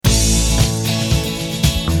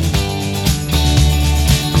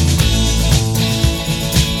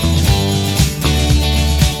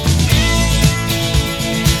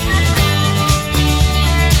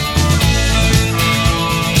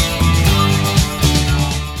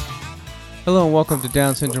Hello and welcome to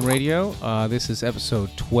Down Syndrome Radio. This is episode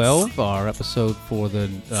 12, our episode for the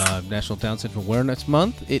National Down Syndrome Awareness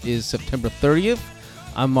Month. It is September 30th.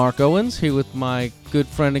 I'm Mark Owens, here with my good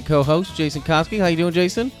friend and co-host, Jason Koski. How you doing,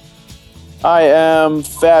 Jason? I am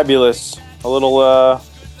fabulous. A little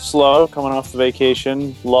slow coming off the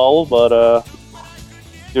vacation lull, but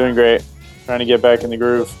doing great. Trying to get back in the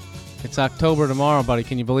groove. It's October tomorrow, buddy.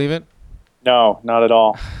 Can you believe it? No, not at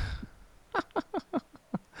all.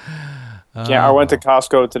 Yeah, I went to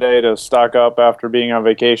Costco today to stock up after being on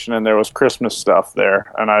vacation, and there was Christmas stuff there,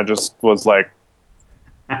 and I just was like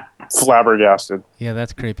flabbergasted. Yeah,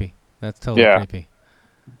 that's creepy. That's totally creepy.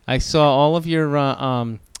 I saw all of your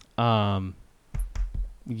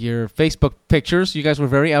Facebook pictures. You guys were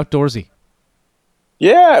very outdoorsy.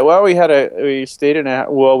 Yeah, well, we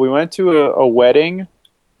went to a wedding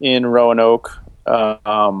in Roanoke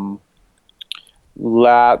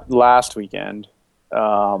last weekend.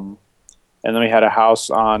 And then we had a house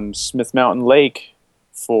on Smith Mountain Lake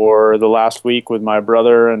for the last week with my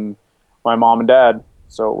brother and my mom and dad.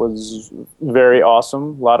 So it was very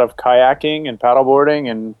awesome. A lot of kayaking and paddleboarding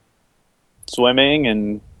and swimming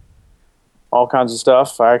and all kinds of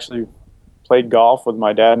stuff. I actually played golf with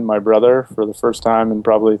my dad and my brother for the first time in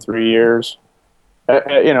probably 3 years.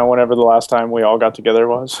 Whenever the last time we all got together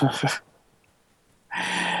was.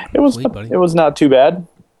 It was not too bad.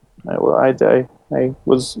 I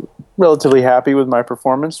was relatively happy with my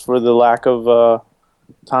performance for the lack of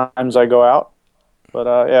times I go out. But,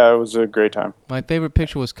 it was a great time. My favorite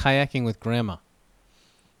picture was kayaking with Grandma.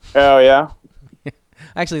 Oh, yeah?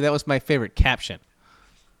 Actually, that was my favorite caption.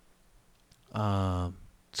 So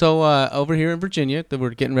over here in Virginia, we're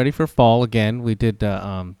getting ready for fall again. We did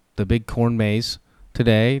the big corn maze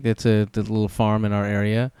today. It's the little farm in our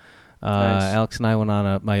area. Nice. Alex and I went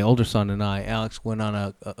on my older son and I, Alex went on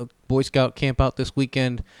a Boy Scout camp out this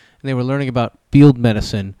weekend, and they were learning about field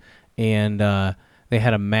medicine, and they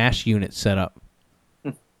had a MASH unit set up.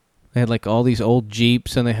 They had like all these old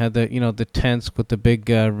Jeeps, and they had the tents with the big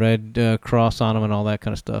red cross on them and all that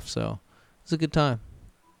kind of stuff. So it was a good time.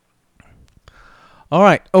 All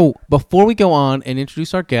right. Oh, before we go on and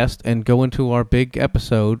introduce our guest and go into our big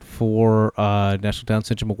episode for National Down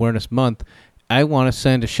Syndrome Awareness Month, I want to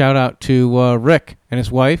send a shout out to Rick and his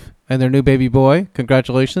wife and their new baby boy.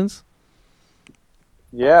 Congratulations.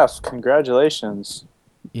 Yes, congratulations.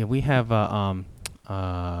 Yeah, we have a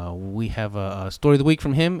story of the week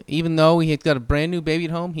from him. Even though he had got a brand new baby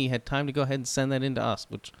at home, he had time to go ahead and send that in to us,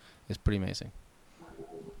 which is pretty amazing.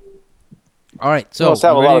 All right, so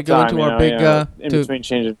have a lot of time, into our big in between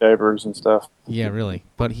changing diapers and stuff. Yeah, really,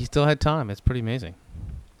 but he still had time. It's pretty amazing.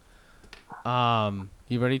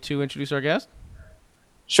 You ready to introduce our guest?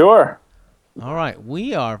 Sure. All right,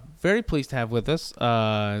 we are very pleased to have with us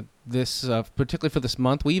this, particularly for this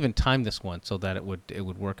month. We even timed this one so that it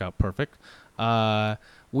would work out perfect.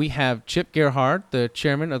 We have Chip Gerhard, the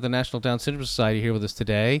chairman of the National Down Syndrome Society, here with us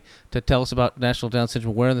today to tell us about National Down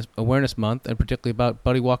Syndrome Awareness Month and particularly about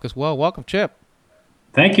Buddy Walk as well. Welcome, Chip.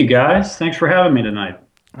 Thank you, guys. Thanks for having me tonight.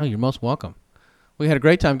 Oh, you're most welcome. We had a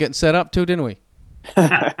great time getting set up too, didn't we?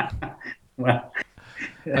 Well,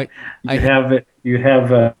 you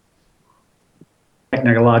have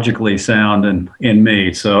technologically sound in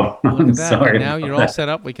me, so I'm sorry. Now you're all set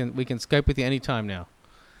up. We can Skype with you anytime now.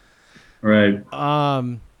 Right.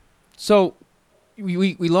 So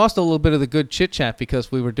we lost a little bit of the good chit chat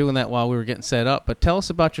because we were doing that while we were getting set up. But tell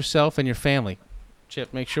us about yourself and your family,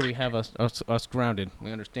 Chip. Make sure we have us grounded.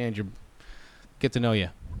 We understand get to know you.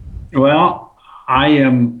 Well, I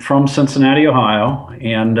am from Cincinnati, Ohio,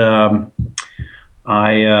 and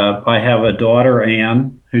I have a daughter,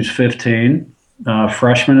 Ann, who's 15,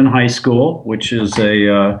 freshman in high school, which is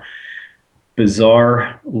a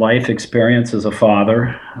bizarre life experience as a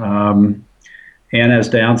father. Ann has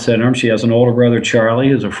Down syndrome. She has an older brother, Charlie,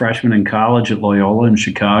 who's a freshman in college at Loyola in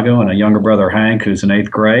Chicago, and a younger brother, Hank, who's in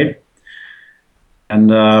 8th grade.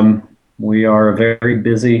 And we are a very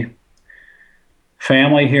busy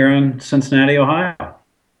family here in Cincinnati, Ohio.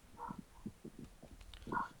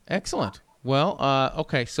 Excellent. Well,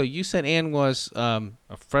 okay, so you said Ann was a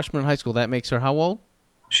freshman in high school. That makes her how old?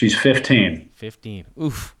 She's 15. 15.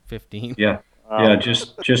 Oof, 15. Yeah. Yeah,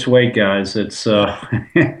 just wait, guys. It's you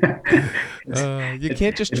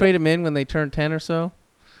can't just trade them in when they turn 10 or so.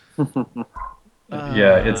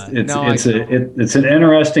 Yeah, it's an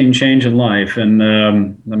interesting change in life, and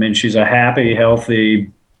I mean, she's a happy, healthy,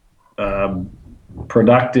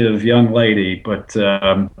 productive young lady, but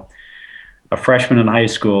a freshman in high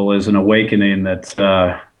school is an awakening that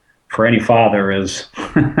for any father is.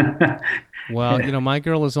 Well, my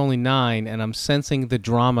girl is only 9, and I'm sensing the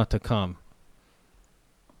drama to come.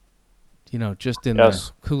 just in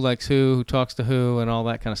Yes. the who likes who talks to who, and all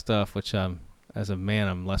that kind of stuff, which as a man,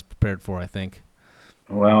 I'm less prepared for, I think.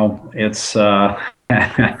 Well, it's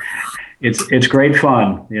it's great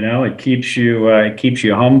fun. It keeps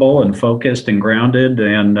you humble and focused and grounded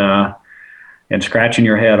and scratching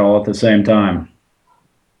your head all at the same time.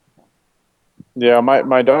 Yeah,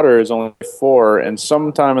 my daughter is only 4, and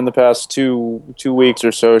sometime in the past two weeks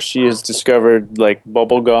or so, she has discovered like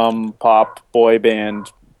bubblegum pop boy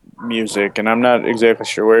band music, and I'm not exactly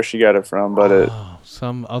sure where she got it from, but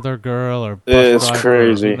some other girl or bus it's driver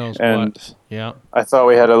crazy. or who knows And what. Yeah. I thought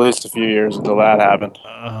we had at least a few years until that happened.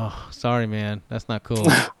 Oh, sorry, man. That's not cool.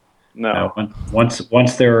 No.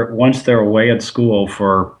 Once they're away at school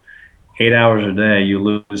for 8 hours a day, you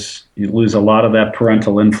lose a lot of that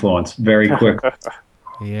parental influence very quickly.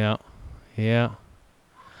 Yeah.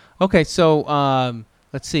 Okay, so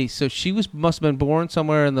let's see. So she must have been born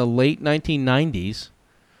somewhere in the late 1990s.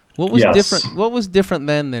 What was Yes. different? What was different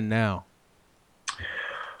then than now?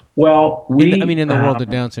 Well, in the world of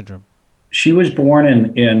Down syndrome. She was born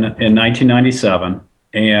in 1997,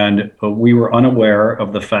 and we were unaware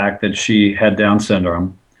of the fact that she had Down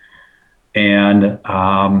syndrome, and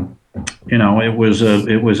it was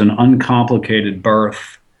an uncomplicated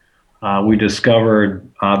birth. We discovered,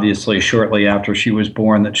 obviously, shortly after she was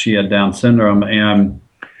born that she had Down syndrome, and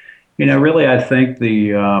really, I think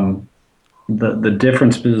the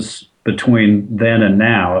differences between then and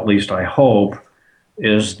now, at least I hope,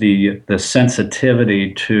 is the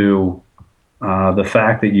sensitivity to the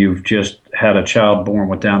fact that you've just had a child born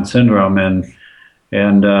with Down syndrome, and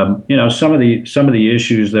some of the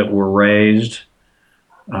issues that were raised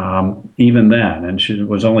even then, and she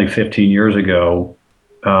was only 15 years ago.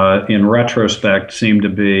 In retrospect, seemed to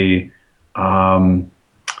be a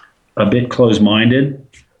bit closed-minded,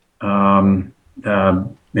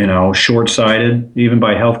 short-sighted, even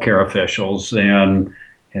by healthcare officials, and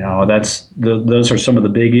those are some of the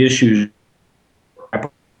big issues,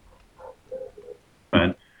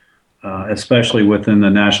 especially within the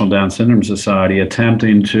National Down Syndrome Society,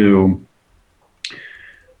 attempting to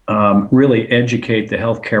really educate the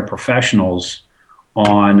healthcare professionals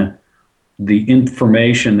on the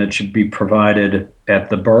information that should be provided at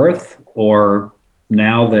the birth, or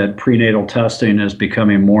now that prenatal testing is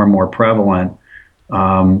becoming more and more prevalent,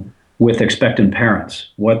 with expectant parents,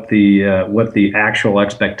 what the actual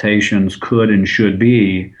expectations could and should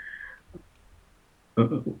be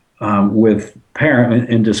with parent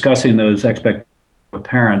in discussing those expectations with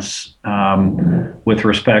parents with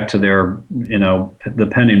respect to their the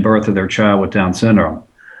pending birth of their child with Down syndrome.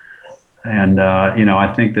 And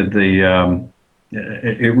I think that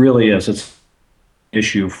it really is an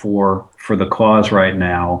issue for the cause right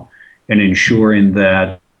now, and ensuring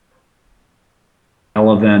that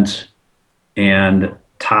relevant and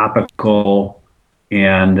topical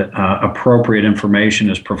and appropriate information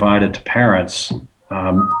is provided to parents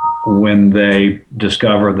when they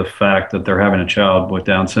discover the fact that they're having a child with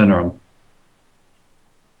Down syndrome.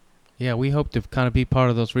 Yeah, we hope to kind of be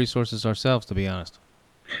part of those resources ourselves, to be honest.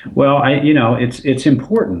 Well, it's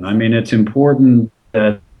important. I mean, it's important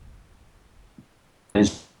that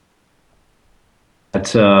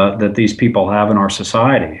that these people have in our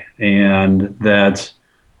society, and that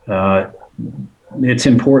it's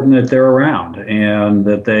important that they're around, and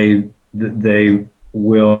that they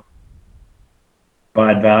will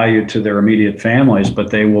provide value to their immediate families,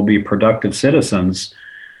 but they will be productive citizens.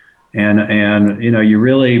 And you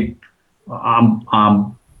really, I'm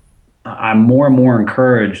more and more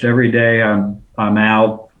encouraged every day. I'm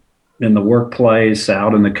out in the workplace,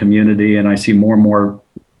 out in the community, and I see more and more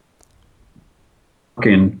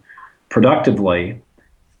working productively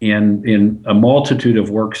in a multitude of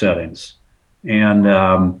work settings, and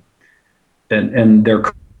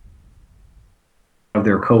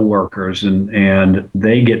their coworkers, and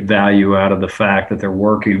they get value out of the fact that they're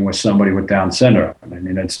working with somebody with Down syndrome. I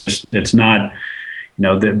mean, it's not,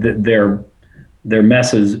 their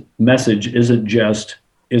message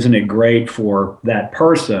isn't it great for that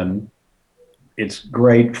person? It's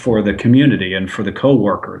great for the community and for the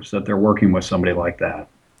coworkers that they're working with somebody like that.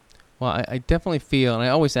 Well, I definitely feel, and I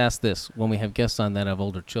always ask this when we have guests on that have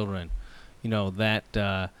older children,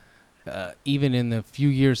 that even in the few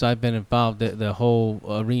years I've been involved, the whole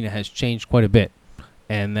arena has changed quite a bit.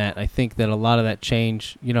 And that I think that a lot of that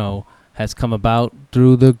change, has come about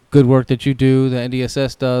through the good work that you do, the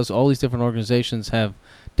NDSS does. All these different organizations have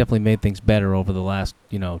definitely made things better over the last,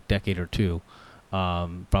 decade or two,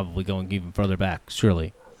 probably going even further back,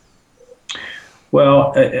 surely.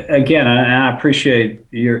 Well, again, I appreciate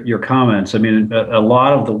your comments. I mean, a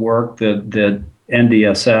lot of the work that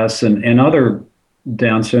NDSS and other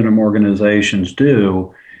Down syndrome organizations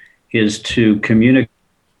do is to communicate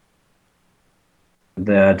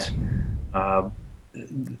that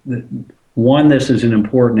one, this is an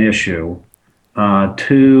important issue.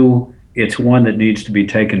 Two, it's one that needs to be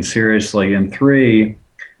taken seriously. And three,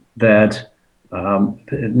 that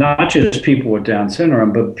not just people with Down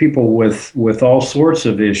syndrome, but people with all sorts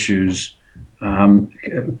of issues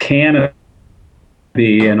can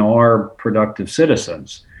be and are productive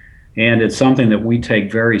citizens. And it's something that we take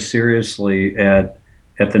very seriously at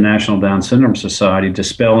the National Down Syndrome Society,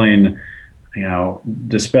 dispelling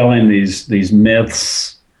these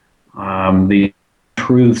myths, the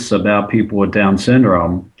truths about people with Down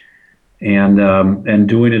syndrome, and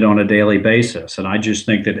doing it on a daily basis. And I just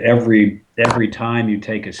think that every time you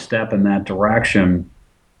take a step in that direction,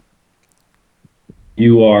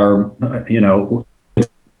 you are,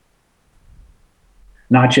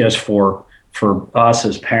 not just for us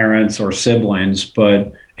as parents or siblings,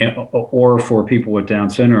 but or for people with Down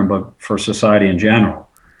syndrome, but for society in general.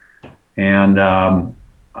 And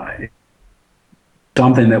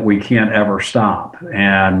something that we can't ever stop.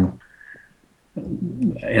 And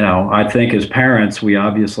I think as parents, we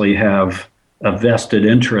obviously have a vested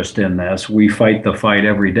interest in this. We fight the fight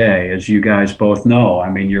every day, as you guys both know. I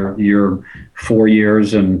mean, you're 4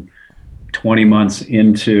 years and 20 months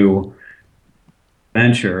into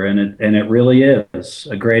adventure, and it really is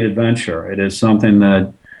a great adventure. It is something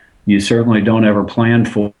that you certainly don't ever plan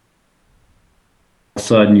for. All of a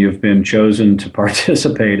sudden, you've been chosen to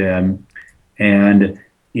participate in, and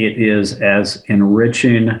it is as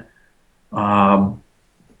enriching an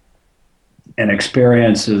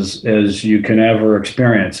experience as you can ever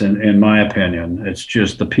experience, in my opinion. It's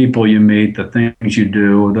just the people you meet, the things you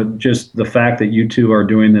do, just the fact that you two are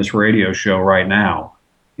doing this radio show right now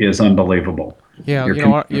is unbelievable. Yeah,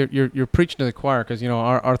 you're preaching to the choir, because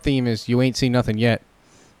our theme is "You ain't seen nothing yet,"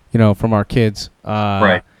 from our kids.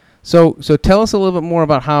 Right. So tell us a little bit more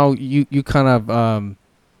about how you kind of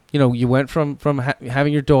you went from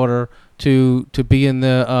having your daughter to being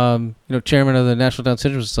the chairman of the National Down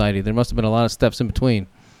Syndrome Society. There must have been a lot of steps in between.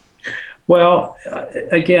 Well,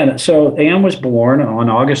 again, so Anne was born on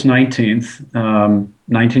August 19th,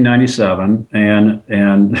 1997, and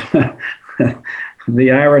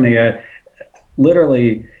the irony,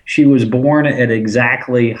 literally, she was born at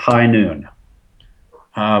exactly high noon.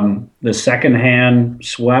 The second hand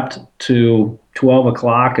swept to 12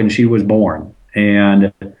 o'clock, and she was born.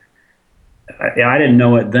 And I didn't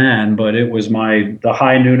know it then, but it was the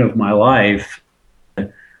high noon of my life.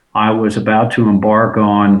 I was about to embark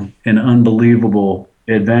on an unbelievable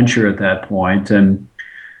adventure at that point, and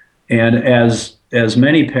as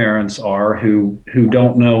many parents are who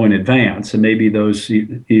don't know in advance, and maybe those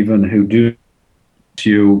even who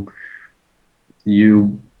do,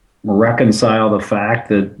 you reconcile the fact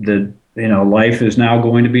that life is now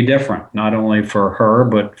going to be different, not only for her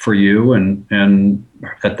but for you, and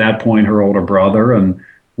at that point her older brother, and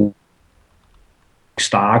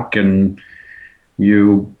stock, and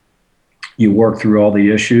you work through all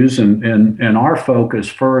the issues, and our focus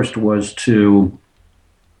first was to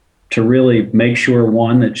really make sure,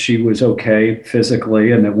 one, that she was okay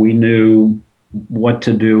physically, and that we knew what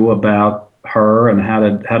to do about her and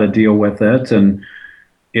how to deal with it. And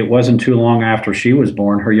it wasn't too long after she was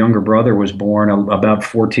born. Her younger brother was born about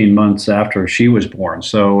 14 months after she was born.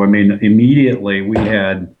 So, immediately we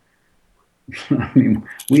had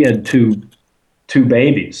two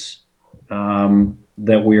babies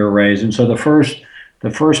that we were raising. So the first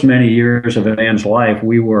many years of Anne's life,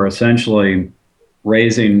 we were essentially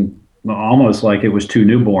raising almost like it was two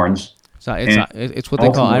newborns. So it's what they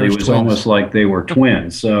call Irish twins. It was almost like they were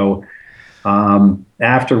twins. So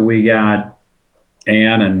after we got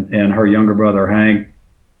Anne and her younger brother Hank,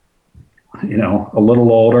 a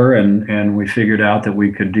little older, and we figured out that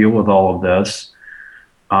we could deal with all of this,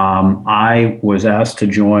 I was asked to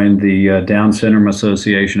join the Down Syndrome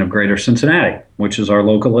Association of Greater Cincinnati, which is our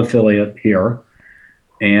local affiliate here.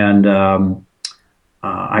 And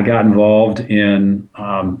I got involved in,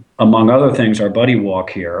 among other things, our Buddy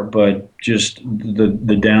Walk here, but just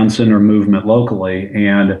the Down syndrome movement locally.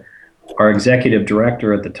 And our executive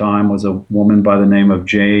director at the time was a woman by the name of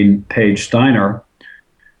Jane Page Steiner,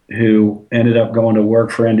 who ended up going to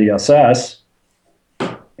work for NDSS.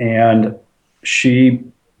 And she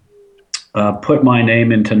put my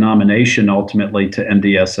name into nomination ultimately to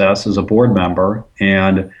NDSS as a board member,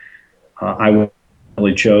 and I was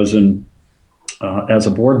really chosen as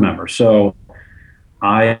a board member. So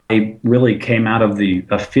I really came out of the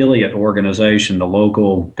affiliate organization, the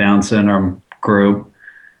local Down syndrome group,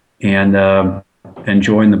 and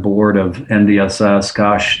joined the board of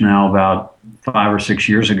NDSS, now about 5 or 6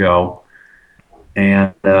 years ago,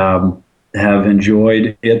 and have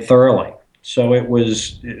enjoyed it thoroughly. So it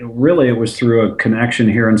was through a connection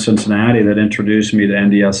here in Cincinnati that introduced me to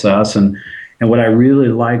NDSS, and what I really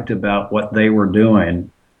liked about what they were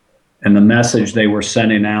doing and the message they were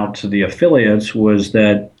sending out to the affiliates was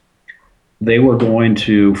that they were going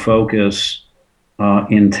to focus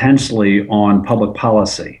intensely on public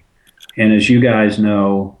policy. And as you guys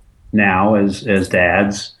know now, as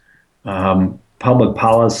dads, public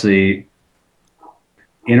policy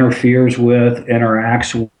interferes with,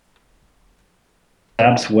 interacts with,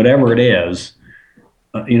 whatever it is,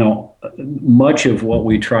 much of what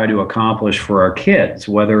we try to accomplish for our kids,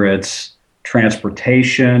 whether it's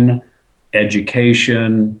transportation,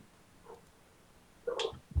 education,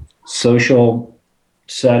 social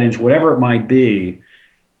settings, whatever it might be,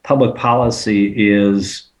 public policy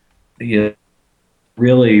is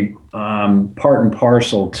really part and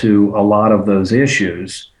parcel to a lot of those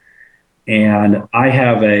issues. And I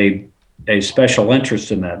have a special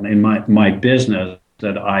interest in that. In my business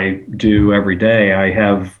that I do every day, I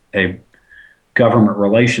have a government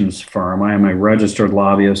relations firm. I am a registered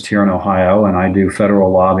lobbyist here in Ohio, and I do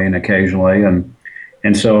federal lobbying occasionally.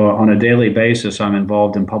 And so on a daily basis, I'm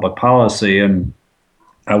involved in public policy, and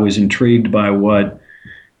I was intrigued by what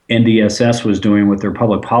NDSS was doing with their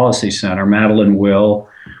public policy center. Madeline Will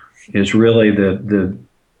is really the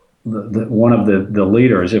one of the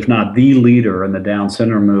leaders, if not the leader, in the Down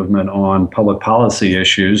syndrome movement on public policy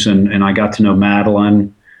issues. And I got to know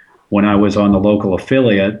Madeline when I was on the local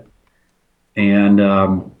affiliate, and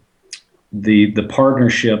the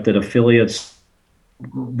partnership that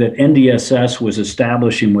NDSS was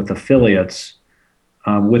establishing with affiliates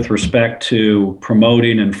with respect to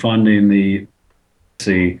promoting and funding the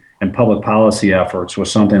and public policy efforts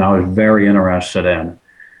was something I was very interested in.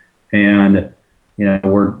 And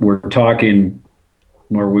we're talking,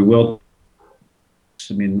 or we will.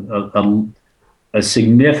 I mean, a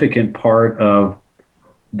significant part of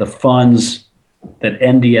the funds that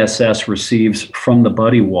NDSS receives from the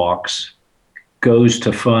Buddy Walks goes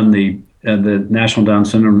to fund the National Down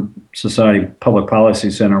Syndrome Society Public Policy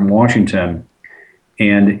Center in Washington,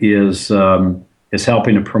 and is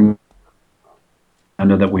helping to promote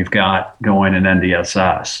that we've got going in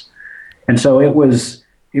NDSS. And so it was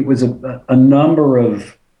a number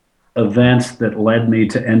of events that led me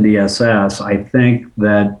to NDSS. I think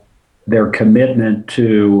that their commitment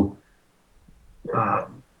to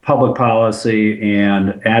public policy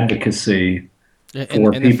and advocacy and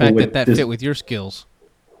for and people the fact with that fit with your skills.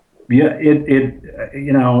 Yeah,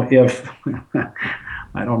 if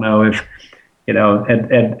I don't know if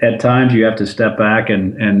at times you have to step back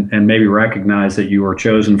and maybe recognize that you were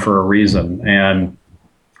chosen for a reason. And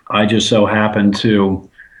I just so happened to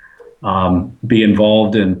be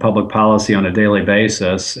involved in public policy on a daily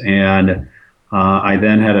basis. And I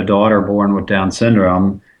then had a daughter born with Down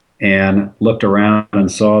syndrome, and looked around and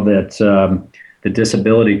saw that the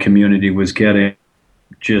disability community was getting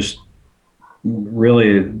just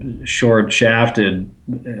really short-shafted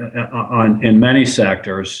in many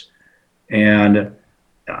sectors. And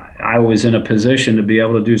I was in a position to be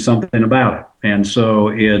able to do something about it. And so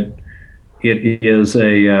it is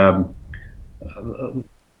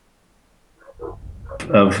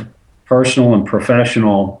of personal and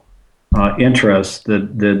professional interest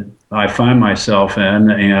that I find myself in,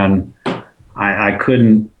 and I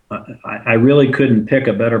really couldn't pick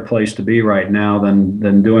a better place to be right now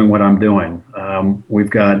than doing what I'm doing. We've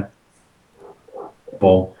got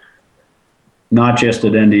people, not just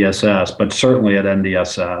at NDSS, but certainly at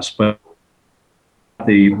NDSS, but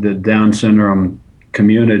the Down syndrome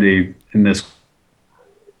community in this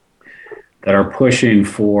that are pushing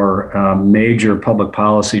for major public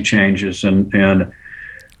policy changes, and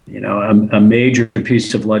a major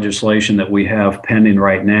piece of legislation that we have pending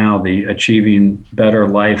right now, the Achieving Better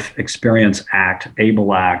Life Experience Act,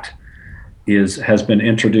 ABLE Act, has been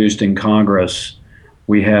introduced in Congress.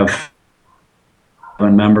 We have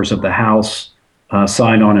 7 members of the House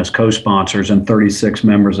signed on as co-sponsors, and 36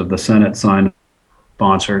 members of the Senate signed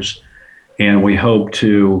sponsors. And we hope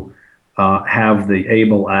to have the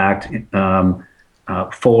ABLE Act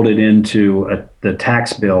folded into the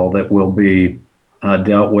tax bill that will be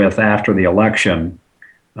dealt with after the election.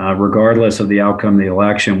 Regardless of the outcome of the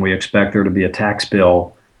election, we expect there to be a tax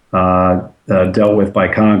bill dealt with by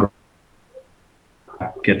Congress,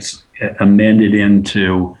 gets amended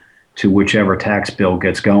into whichever tax bill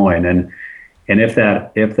gets going. And if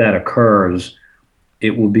that occurs,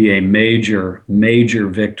 it will be a major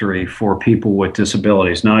victory for people with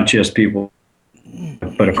disabilities, not just people,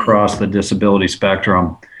 but across the disability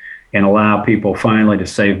spectrum. and allow people finally to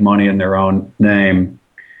save money in their own name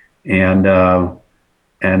and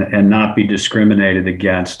not be discriminated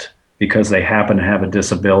against because they happen to have a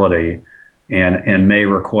disability and may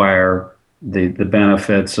require the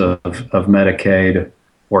benefits of Medicaid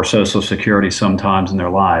or Social Security sometimes in their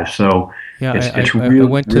lives. So yeah, it's I really,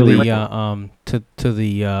 went to really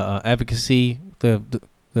the advocacy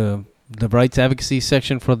the rights advocacy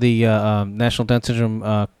section for the National Down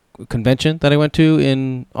Syndrome convention that I went to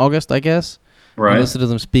in August, I guess. right. I listened to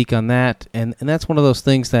them speak on that, and that's one of those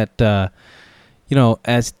things that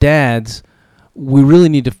as dads, we really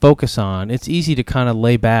need to focus on. It's easy to kind of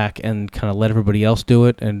lay back and kind of let everybody else do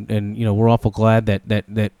it, and we're awful glad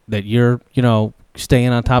that you're staying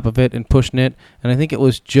on top of it and pushing it. And I think it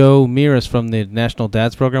was Joe Miras from the National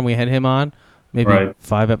Dads Program. We had him on maybe Right.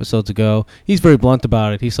 5 episodes ago. He's very blunt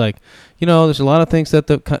about it. He's like, there's a lot of things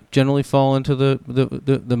that generally fall into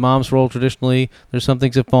the mom's role traditionally. There's some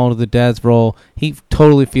things that fall into the dad's role. He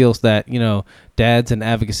totally feels that, dads and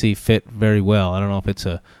advocacy fit very well. I don't know if it's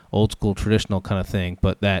a old school traditional kind of thing,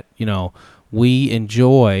 but that, we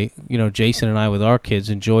enjoy, Jason and I with our kids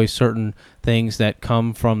enjoy certain things that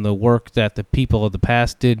come from the work that the people of the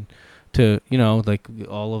past did to, like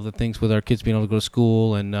all of the things with our kids being able to go to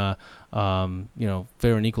school and,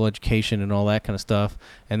 fair and equal education and all that kind of stuff.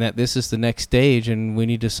 And that this is the next stage and we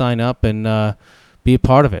need to sign up and be a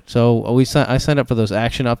part of it. So I signed up for those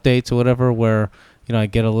action updates or whatever where, I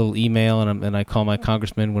get a little email and I call my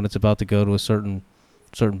congressman when it's about to go to a certain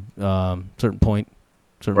point,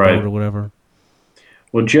 certain Right. vote or whatever.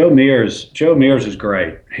 Well, Joe Mears is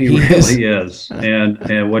great. He really is.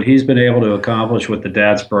 And what he's been able to accomplish with the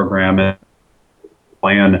DADS program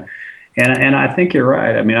and I think you're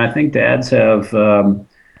right. I mean, I think dads have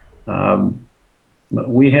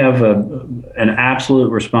we have an absolute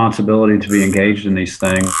responsibility to be engaged in these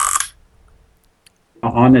things.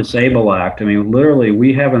 On this ABLE Act, I mean, literally,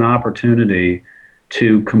 we have an opportunity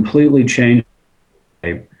to completely change,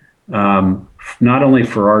 not only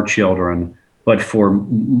for our children, but for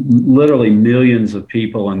literally millions of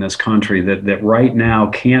people in this country that right now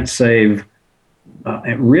can't save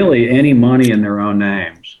really any money in their own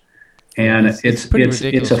names. And it's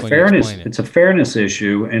a fairness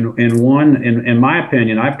issue, and in my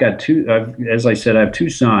opinion, I've got two. As I said, I have two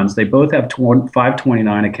sons. They both have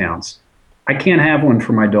 529 accounts. I can't have one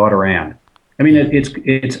for my daughter Ann. I mean,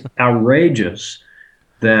 it's outrageous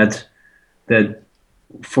that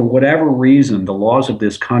for whatever reason the laws of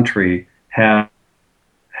this country have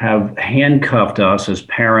handcuffed us as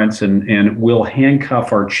parents and will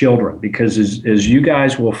handcuff our children, because as you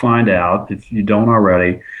guys will find out if you don't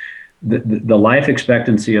already, the life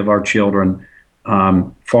expectancy of our children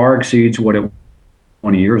far exceeds what it was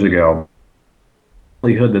 20 years ago. The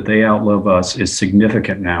likelihood that they outlive us is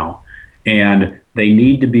significant now, and they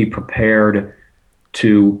need to be prepared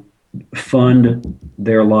to fund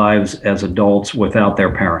their lives as adults without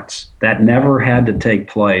their parents. That never had to take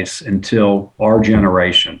place until our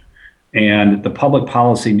generation, and the public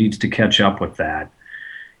policy needs to catch up with that.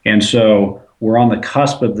 And so we're on the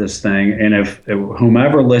cusp of this thing, and if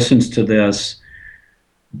whomever listens to this,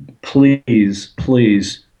 please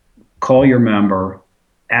call your member,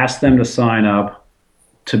 ask them to sign up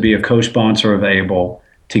to be a co-sponsor of ABLE,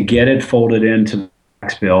 to get it folded into the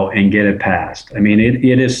tax bill and get it passed. I mean,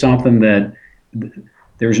 it is something that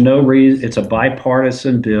there's no reason. It's a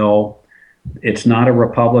bipartisan bill. It's not a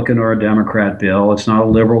Republican or a Democrat bill. It's not a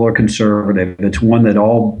liberal or conservative. It's one that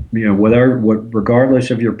all, regardless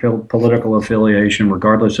of your political affiliation,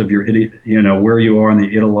 regardless of your, where you are on the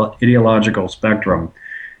ideological spectrum,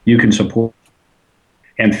 you can support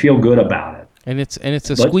and feel good about it. And it's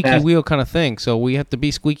a squeaky wheel kind of thing. So we have to be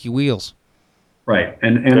squeaky wheels. Right.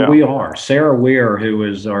 And we are. Sarah Weir, who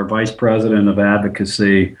is our vice president of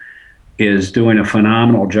advocacy, is doing a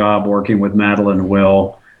phenomenal job working with Madeline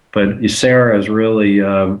Will. But Sarah is really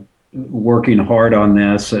working hard on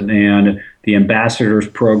this, and the ambassadors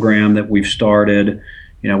program that we've started.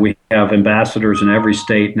 We have ambassadors in every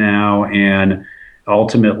state now, and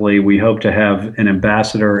ultimately we hope to have an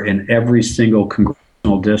ambassador in every single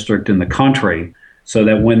congressional district in the country, so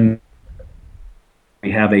that when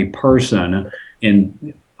we have a person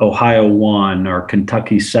in Ohio 1 or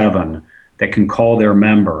Kentucky 7 that can call their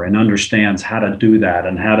member and understands how to do that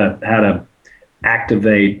and how to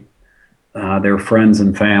activate their friends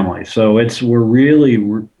and family. So we're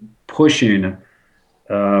really pushing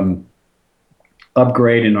upgrading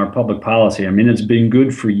our public policy. I mean, it's been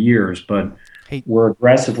good for years, but we're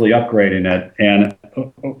aggressively upgrading it, and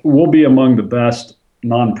we'll be among the best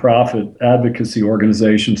nonprofit advocacy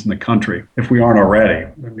organizations in the country if we aren't already.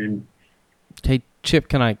 I mean, hey Chip,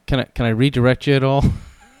 can I redirect you at all?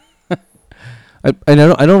 I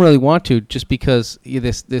don't really want to, just because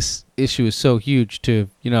this issue is so huge to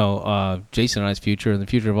Jason and I's future and the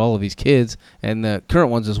future of all of these kids and the current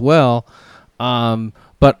ones as well.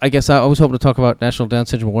 But I guess I was hoping to talk about National Down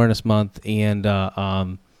Syndrome Awareness Month and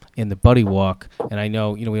the Buddy Walk. And I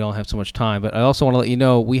know we don't have so much time, but I also want to let you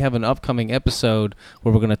know we have an upcoming episode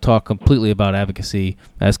where we're going to talk completely about advocacy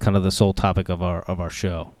as kind of the sole topic of our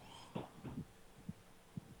show.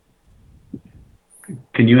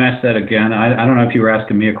 Can you ask that again? I don't know if you were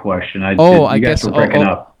asking me a question. I guess were breaking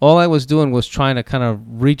up. All I was doing was trying to kind of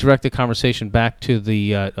redirect the conversation back to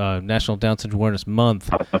the National Down Syndrome Awareness Month,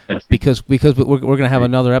 because we're going to have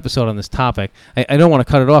another episode on this topic. I don't want to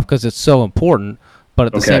cut it off because it's so important, but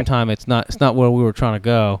at the same time, it's not where we were trying to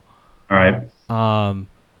go. All right.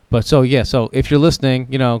 But so if you're listening,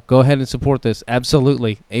 go ahead and support this.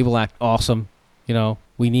 Absolutely, Able Act, awesome.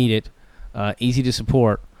 We need it. Easy to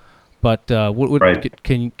support. But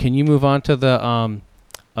can you move on to the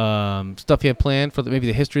stuff you have planned for maybe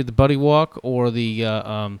the history of the Buddy Walk or the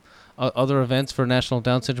other events for National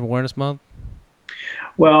Down Syndrome Awareness Month?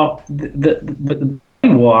 Well, the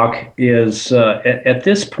Buddy Walk is at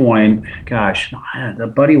this point, gosh, the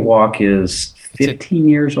Buddy Walk is 15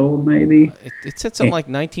 years old, maybe. It said something like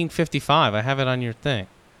 1955. I have it on your thing.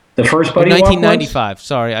 The first Buddy Walk 1995.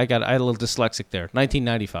 Sorry, I had a little dyslexic there.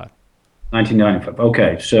 1995. 1995.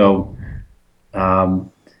 Okay, so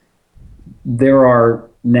there are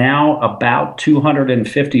now about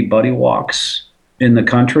 250 Buddy Walks in the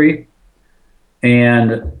country,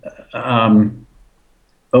 and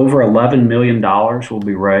over $11 million will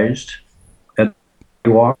be raised at the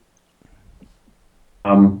Buddy Walk.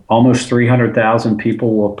 Almost 300,000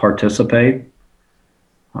 people will participate.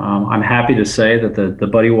 I'm happy to say that the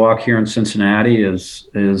Buddy Walk here in Cincinnati is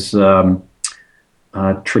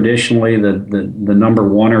traditionally the number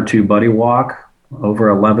one or two Buddy Walk. Over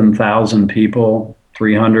 11,000 people,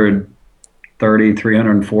 $330,000,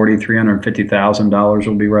 $340,000, $350,000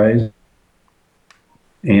 will be raised,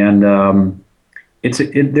 and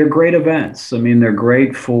they're great events. I mean, they're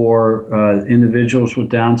great for individuals with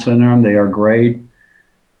Down syndrome. They are great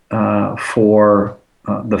for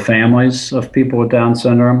the families of people with Down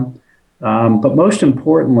syndrome, but most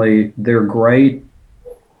importantly, they're great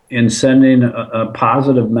in sending a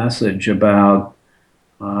positive message about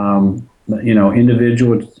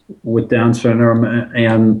individuals with Down syndrome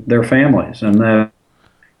and their families, and that.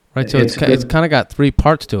 Right, so it's kind of got three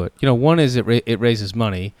parts to it. One is it raises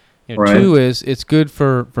money. Right. Two is it's good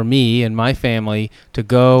for me and my family to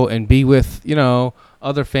go and be with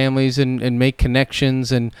other families and make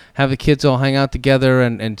connections and have the kids all hang out together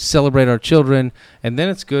and celebrate our children. And then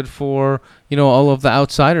it's good for all of the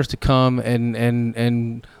outsiders to come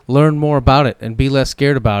and learn more about it and be less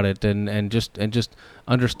scared about it and just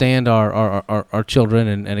understand our children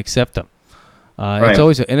and accept them. Right. It's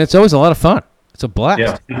always a lot of fun. It's a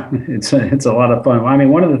blast. Yeah, it's a lot of fun. I mean,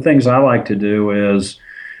 one of the things I like to do is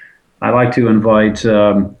I like to invite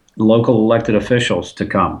local elected officials to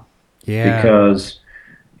come. Yeah. Because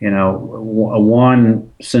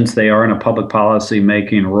one, since they are in a public policy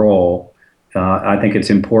making role, I think it's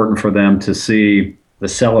important for them to see the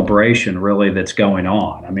celebration really that's going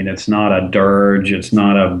on. I mean, it's not a dirge, it's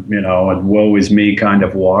not a woe is me kind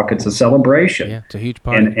of walk. It's a celebration. Yeah, it's a huge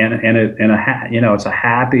party. It's a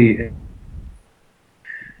happy,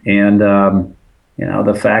 and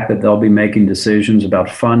the fact that they'll be making decisions about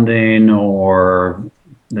funding or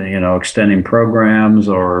extending programs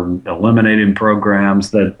or eliminating programs,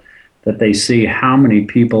 that they see how many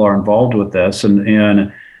people are involved with this,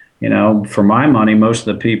 and for my money, most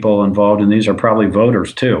of the people involved in these are probably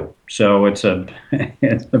voters too. So it's a right,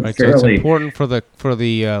 fairly. So it's important for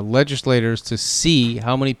the legislators to see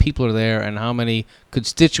how many people are there and how many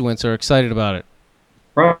constituents are excited about it.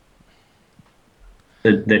 Right.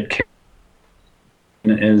 That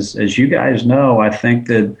as you guys know, I think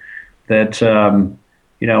that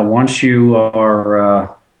once you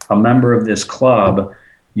are a member of this club,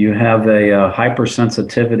 you have a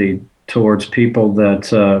hypersensitivity towards people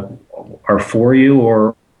that are for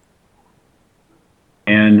you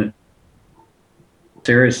and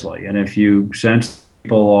seriously. And if you sense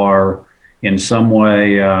people are in some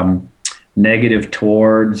way negative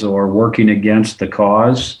towards or working against the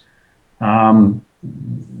cause, you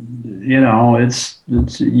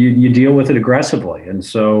deal with it aggressively. And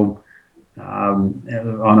so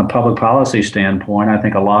on a public policy standpoint, I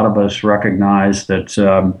think a lot of us recognize that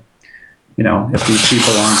if these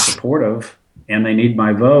people aren't supportive and they need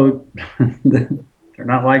my vote, they're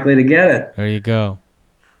not likely to get it. There you go.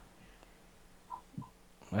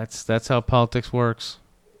 That's how politics works.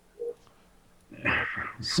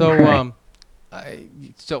 So, right.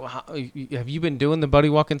 So have you been doing the Buddy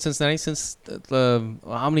Walk in Cincinnati since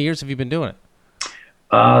how many years have you been doing it?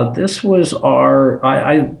 This was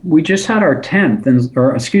we just had our 10th,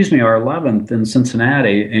 our 11th in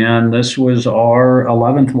Cincinnati, and this was our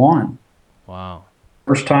 11th one. Wow.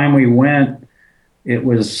 First time we went, it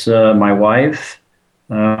was my wife,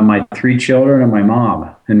 my 3 children, and my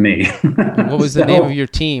mom and me. What was the name of your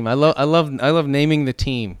team? I love naming the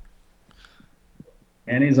team.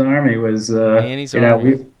 Annie's Army was, Annie's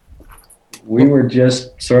Army. We were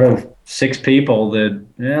just sort of 6 people that,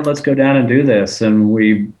 let's go down and do this. And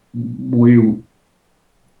we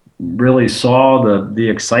really saw the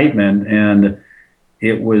excitement, and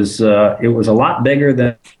it was a lot bigger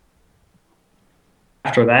than.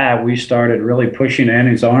 After that, we started really pushing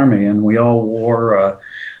Annie's Army, and we all wore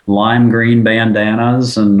lime green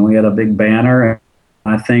bandanas, and we had a big banner.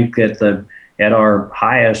 I think at our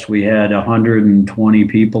highest, we had 120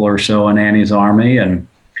 people or so in Annie's Army, and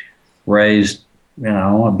raised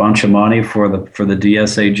a bunch of money for the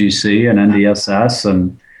DSAGC and NDSS,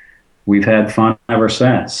 and we've had fun ever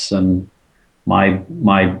since. And my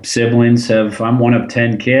siblings I'm one of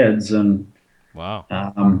 10 kids, and wow,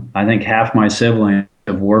 I think half my siblings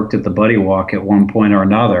have worked at the Buddy Walk at one point or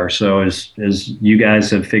another. So as you guys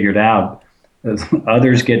have figured out,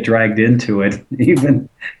 others get dragged into it, even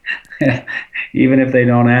if they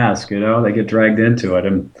don't ask. They get dragged into it.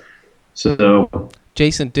 And so,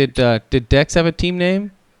 Jason, did Dex have a team name?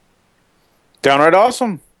 Downright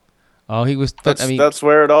Awesome. Oh, he was. That's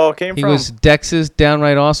where it all came from. He was Dex's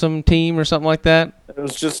Downright Awesome team or something like that. It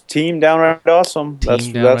was just Team Downright Awesome. That's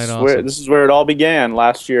where this is where it all began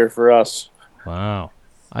last year for us. Wow,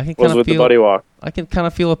 I can was with the Buddy Walk. I can kind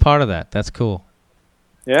of feel a part of that. That's cool.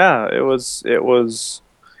 Yeah, it was,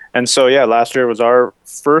 and so last year was our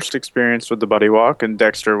first experience with the Buddy Walk, and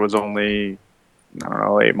Dexter was only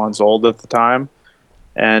 8 months old at the time,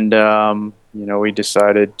 and we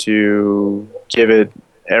decided to give it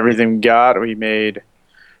everything we got. We made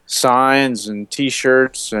signs and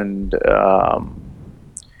T-shirts, and out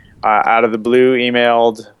of the blue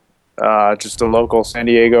emailed just a local San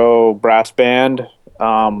Diego brass band.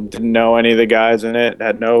 Didn't know any of the guys in it,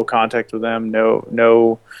 had no contact with them,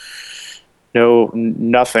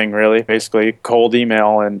 nothing really, basically cold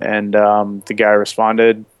email, and the guy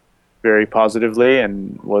responded very positively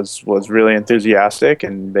and was really enthusiastic,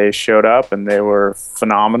 and they showed up and they were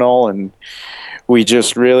phenomenal, and we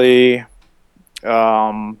just really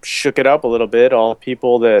shook it up a little bit. All the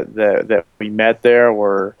people that we met there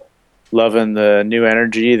were loving the new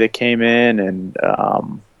energy that came in, and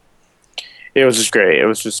it was just great. It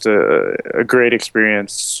was just a great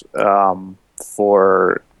experience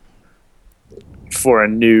for a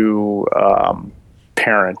new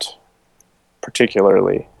parent,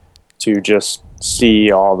 particularly, to just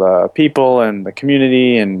see all the people and the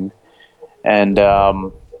community and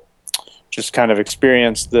just kind of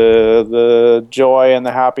experience the joy and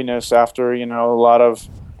the happiness after a lot of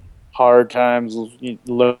hard times,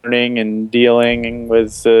 learning and dealing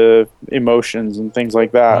with emotions and things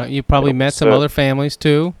like that. You probably met some other families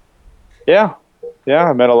too. Yeah,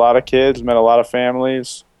 I met a lot of kids, met a lot of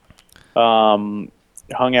families, hung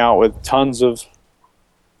out with tons of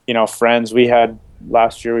friends. We had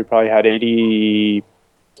last year, we probably had 80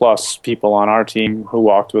 plus people on our team who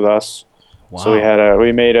walked with us. Wow. So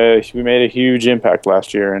we made a huge impact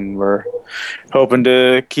last year, and we're hoping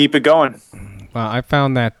to keep it going. I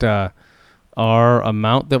found that our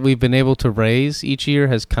amount that we've been able to raise each year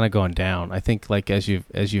has kind of gone down. I think as you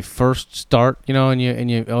first start, and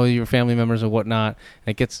you all your family members and whatnot,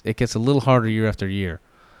 it gets a little harder year after year.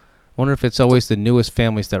 I wonder if it's always the newest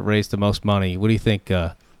families that raise the most money. What do you think,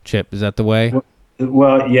 Chip? Is that the way?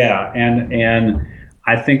 Well, yeah, and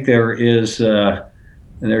I think there's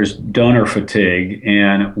donor fatigue,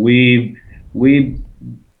 and we'll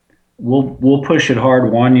push it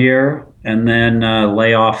hard one year and then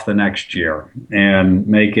lay off the next year and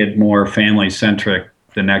make it more family centric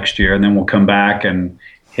the next year, and then we'll come back and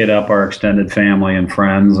hit up our extended family and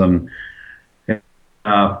friends, and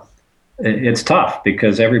it's tough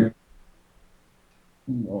because they're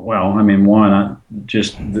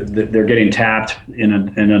getting tapped in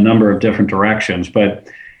a number of different directions, but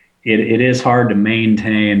it is hard to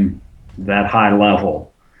maintain that high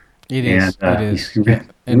level. It is. You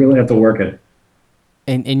really have to work it.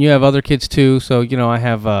 And you have other kids too, so I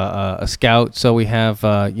have a scout, so we have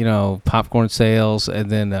popcorn sales, and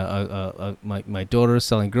then my daughter is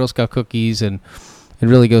selling Girl Scout cookies, and it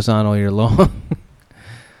really goes on all year long.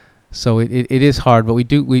 So it is hard, but we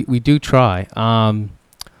do try.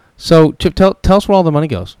 So Chip, tell us where all the money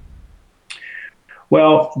goes.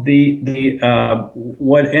 Well, the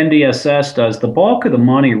what NDSS does, the bulk of the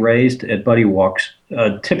money raised at Buddy Walks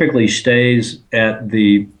typically stays at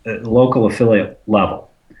the local affiliate level.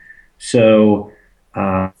 So,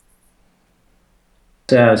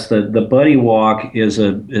 says that the Buddy Walk is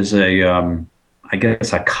a I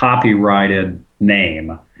guess a copyrighted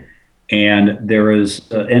name, and there is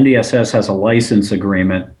NDSS has a license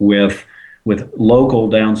agreement with local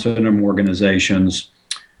Down syndrome organizations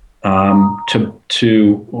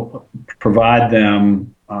to provide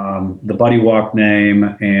them the Buddy Walk name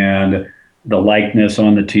and the likeness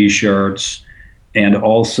on the T-shirts, and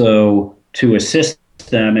also to assist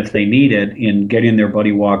them if they need it in getting their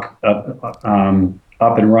Buddy Walk up and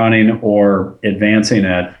running or advancing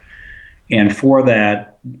it. And for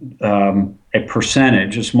that,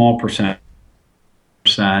 a small percent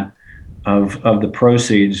of the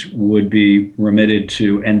proceeds would be remitted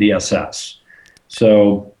to NDSS.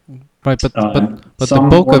 So, right, but some the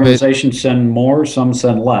bulk organizations of it send more, some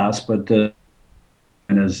send less, but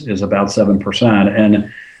is about 7%.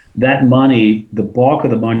 And that money, the bulk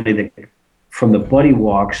of the money that from the Buddy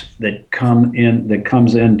Walks that comes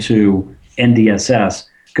into NDSS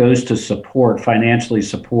goes to financially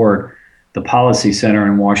support the Policy Center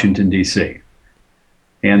in Washington, D.C.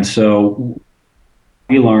 And so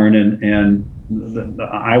we learned, and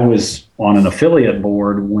I was on an affiliate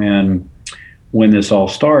board when this all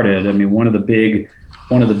started. I mean, one of the big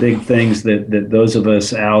things that those of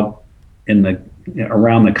us out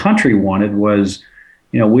around the country wanted was,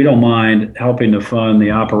 we don't mind helping to fund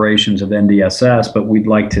the operations of NDSS, but we'd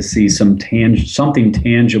like to see something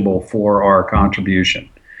tangible for our contribution.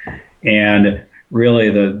 And really,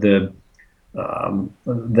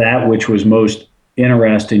 that which was most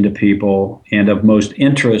interesting to people and of most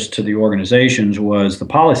interest to the organizations was the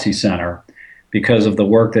Policy Center, because of the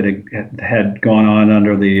work that had gone on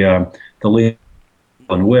under the legal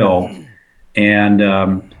and will.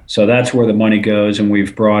 And so that's where the money goes. And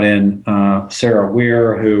we've brought in Sarah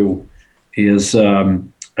Weir, who is a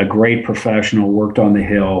great professional, worked on the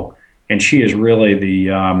Hill, and she is really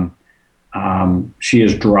she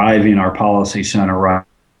is driving our Policy Center right.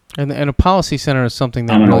 And a Policy Center is something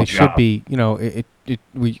that really should be,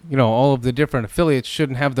 all of the different affiliates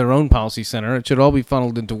shouldn't have their own Policy Center. It should all be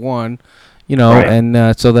funneled into one, right.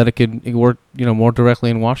 And so that it could work, more directly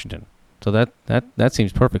in Washington. So that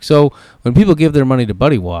seems perfect. So when people give their money to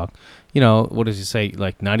Buddy Walk, what does he say?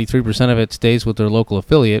 Like 93% of it stays with their local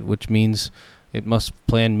affiliate, which means it must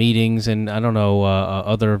plan meetings and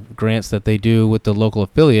other grants that they do with the local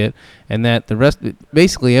affiliate, and that the rest,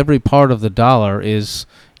 basically every part of the dollar is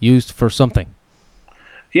used for something.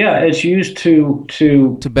 Yeah, it's used to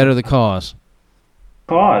better the cause.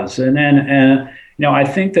 And then I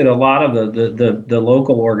think that a lot of the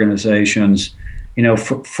local organizations,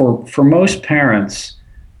 for most parents,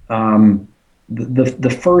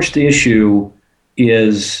 the first issue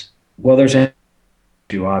is, well, there's a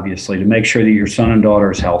issue, obviously, to make sure that your son and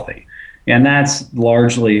daughter is healthy. And that's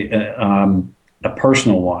largely a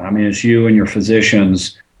personal one. I mean, it's you and your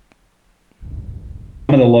physicians.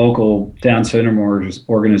 Some of the local Down syndrome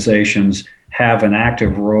organizations have an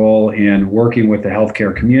active role in working with the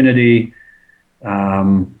healthcare community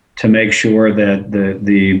to make sure that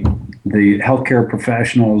the healthcare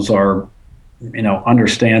professionals are,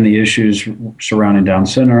 understand the issues surrounding Down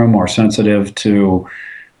syndrome, are sensitive to,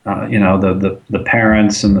 the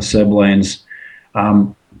parents and the siblings.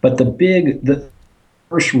 But the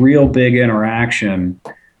first real big interaction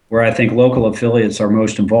where I think local affiliates are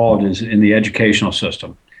most involved is in the educational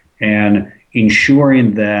system, and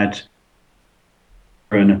ensuring that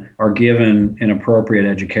children are given an appropriate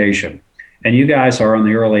education. And you guys are on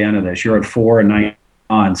the early end of this. You're at 4 and 9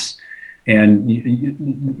 months, and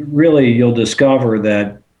you'll discover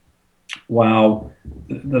that while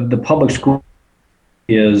the public school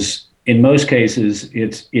is, in most cases,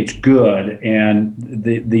 it's good, and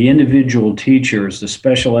the individual teachers, the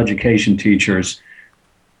special education teachers,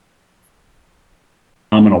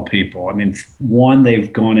 phenomenal people. I mean, 1,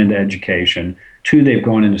 they've gone into education. 2, they've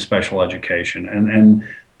gone into special education, and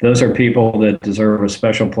those are people that deserve a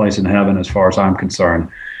special place in heaven, as far as I'm concerned.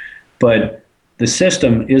 But the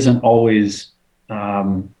system isn't always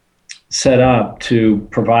set up to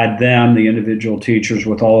provide them, the individual teachers,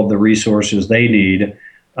 with all of the resources they need,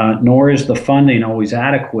 nor is the funding always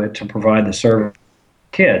adequate to provide the service to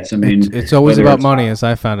kids. I mean, it's always about money, as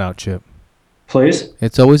I found out, Chip. Please?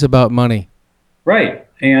 It's always about money. Right.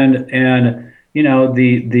 And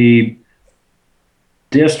the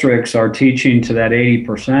districts are teaching to that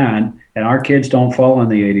 80%, and our kids don't fall in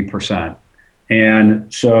the 80%.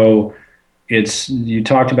 And so it's you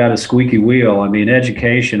talked about a squeaky wheel. I mean,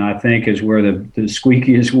 education, I think, is where the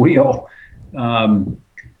squeakiest wheel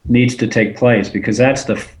needs to take place, because that's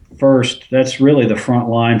that's really the front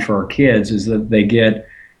line for our kids, is that they get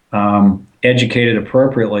educated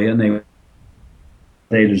appropriately, and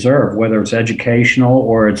they deserve, whether it's educational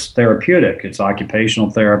or it's therapeutic. It's occupational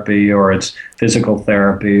therapy, or it's physical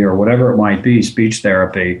therapy, or whatever it might be, speech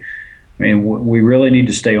therapy. I mean, we really need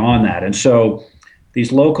to stay on that. And so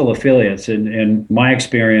these local affiliates, and my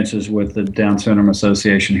experiences with the Down Syndrome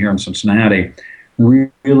Association here in Cincinnati,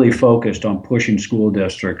 really focused on pushing school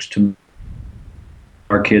districts to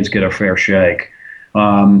our kids get a fair shake.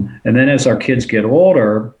 And then as our kids get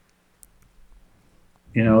older,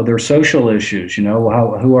 there are social issues. Who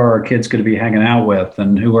are our kids going to be hanging out with,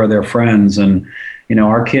 and who are their friends? And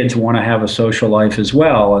our kids want to have a social life as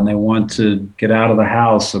well, and they want to get out of the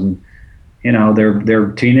house. And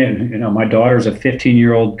they're teenage. My daughter's a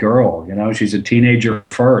 15-year-old girl. She's a teenager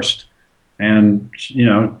first, and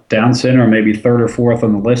Down syndrome may be third or fourth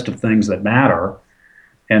on the list of things that matter.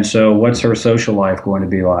 And so, what's her social life going to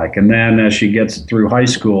be like? And then as she gets through high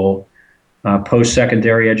school,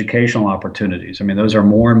 post-secondary educational opportunities. I mean, those are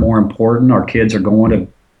more and more important. Our kids are going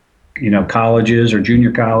to, colleges or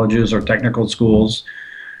junior colleges or technical schools,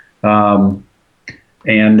 and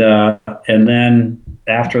then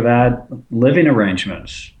after that, living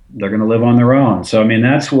arrangements. They're going to live on their own. So, I mean,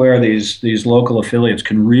 that's where these local affiliates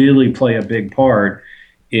can really play a big part,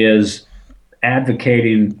 is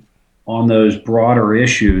advocating on those broader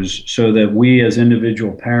issues, so that we as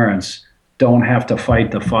individual parents don't have to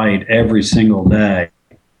fight the fight every single day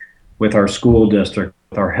with our school district,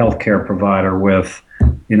 with our healthcare provider, with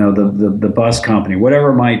the bus company, whatever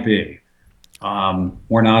it might be.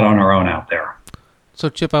 We're not on our own out there. So,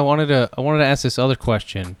 Chip, I wanted to ask this other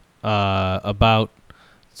question about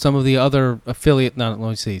some of the other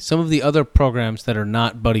some of the other programs that are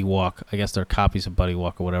not Buddy Walk. I guess they're copies of Buddy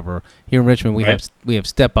Walk or whatever. Here in Richmond, we have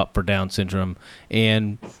Step Up for Down syndrome,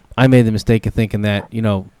 and I made the mistake of thinking that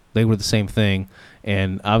they were the same thing,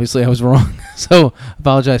 and obviously I was wrong. So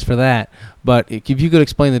apologize for that. But if you could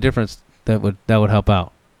explain the difference, that would help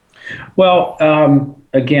out. Well,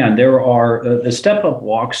 again, there are the Step Up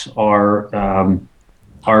walks are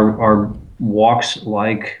walks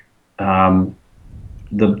like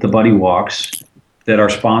the Buddy Walks that are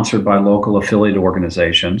sponsored by local affiliate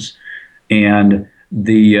organizations, and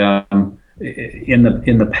the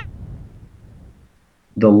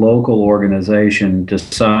local organization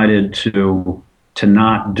decided to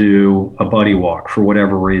not do a Buddy Walk for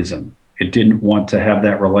whatever reason. It didn't want to have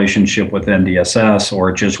that relationship with NDSS,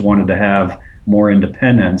 or it just wanted to have more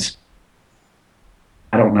independence.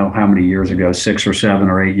 I don't know how many years ago, 6 or 7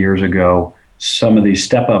 or 8 years ago, some of these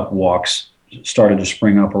Step Up walks started to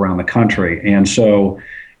spring up around the country. And so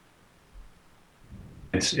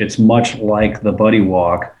it's much like the Buddy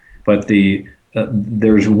Walk, but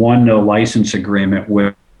there's one no license agreement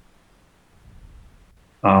with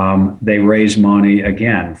they raise money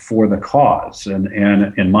again for the cause, and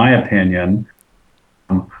in my opinion,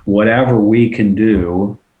 whatever we can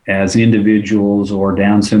do as individuals or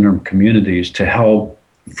Down syndrome communities to help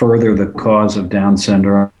further the cause of Down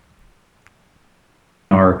syndrome,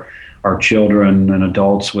 our children and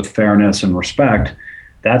adults with fairness and respect,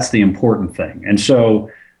 that's the important thing. And so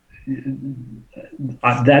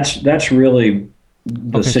that's really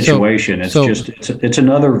the situation. It's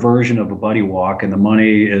another version of a Buddy Walk, and the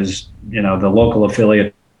money is, the local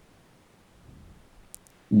affiliate.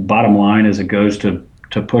 Bottom line is it goes to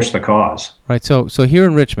push the cause. Right. So here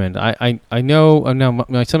in Richmond, I know now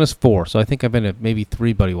my son is 4, so I think I've been to maybe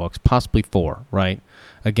 3 Buddy Walks, possibly 4. Right.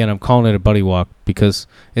 Again, I'm calling it a Buddy Walk because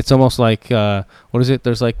it's almost like what is it?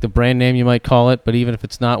 There's like the brand name, you might call it, but even if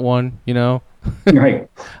it's not one, Right.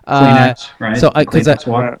 Kleenex, right? So I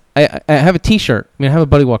have a T-shirt. I have a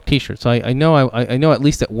Buddy Walk T-shirt. So I know at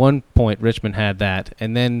least at one point Richmond had that,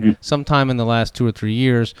 and then sometime in the last 2 or 3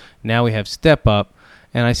 years, now we have Step Up,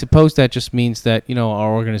 and I suppose that just means that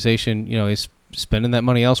our organization is spending that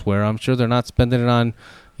money elsewhere. I'm sure they're not spending it on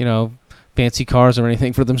fancy cars or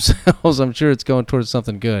anything for themselves. I'm sure it's going towards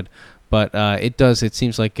something good. But it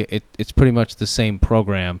seems like it's pretty much the same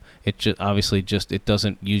program. It it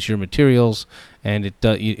doesn't use your materials, and it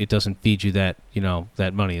doesn't feed you that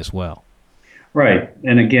money as well. Right.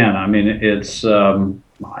 And again, it's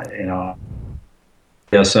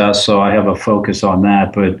SS, so I have a focus on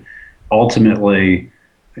that. But ultimately,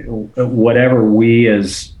 whatever we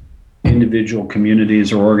as individual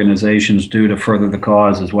communities or organizations do to further the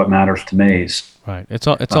cause is what matters to me. Right. It's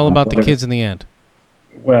all about the kids in the end.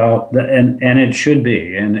 Well, and it should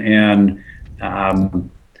be, and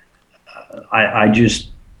I just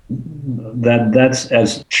that's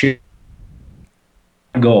as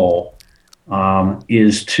goal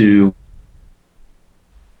is to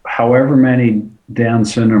however many Down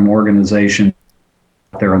syndrome organizations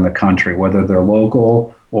out there in the country, whether they're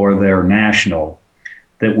local or they're national,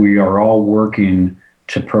 that we are all working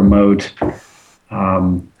to promote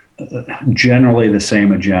generally the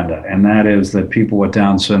same agenda, and that is that people with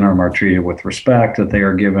Down syndrome are treated with respect, that they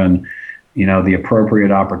are given, the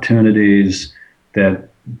appropriate opportunities, that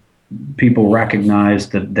people recognize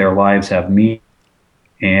that their lives have meaning,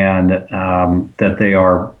 and that they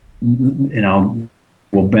are,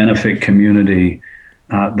 will benefit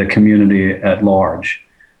the community at large.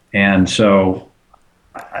 And so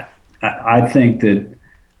I think that,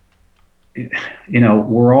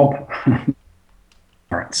 we're all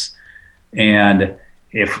parents. And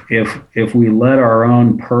if we let our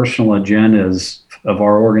own personal agendas of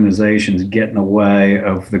our organizations get in the way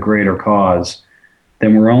of the greater cause,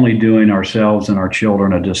 then we're only doing ourselves and our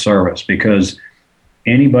children a disservice, because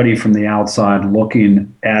anybody from the outside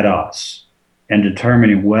looking at us and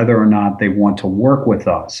determining whether or not they want to work with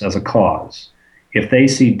us as a cause, if they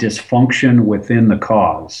see dysfunction within the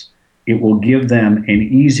cause, it will give them an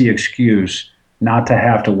easy excuse not to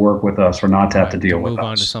have to work with us or not to have to deal with us. Move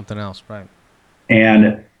on to something else, right?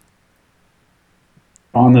 And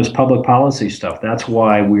on this public policy stuff, that's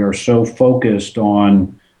why we are so focused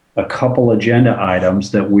on a couple agenda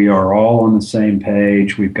items, that we are all on the same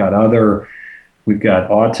page. We've got Autism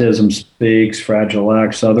Speaks, Fragile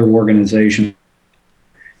X, other organizations,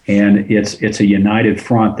 and it's a united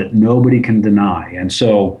front that nobody can deny. And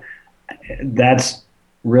so that's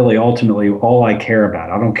really ultimately all I care about.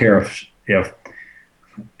 I don't care if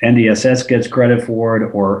NDSS gets credit for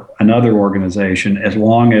it or another organization, as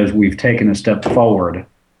long as we've taken a step forward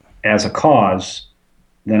as a cause,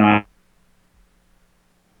 then I.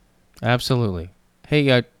 Absolutely.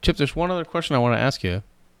 Hey, Chip, there's one other question I want to ask you.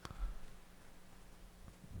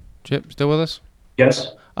 Chip, still with us? Yes.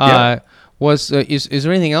 Is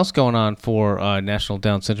there anything else going on for National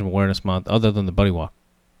Down Syndrome Awareness Month other than the Buddy Walk?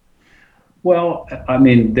 Well, I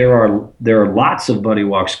mean, there are lots of buddy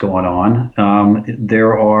walks going on.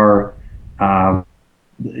 There are,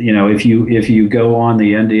 if you go on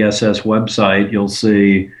the NDSS website, you'll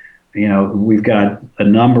see, we've got a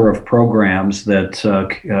number of programs that,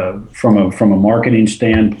 from a marketing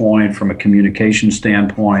standpoint, from a communication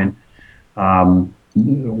standpoint,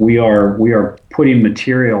 we are putting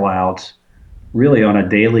material out really on a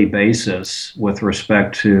daily basis with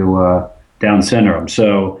respect to Down syndrome.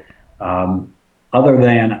 So. Other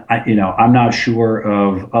than, I'm not sure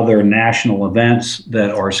of other national events that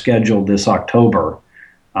are scheduled this October.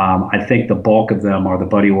 I think the bulk of them are the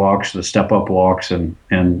Buddy Walks, the Step Up Walks, and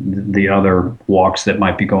the other walks that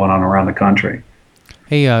might be going on around the country.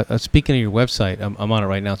 Hey, speaking of your website, I'm on it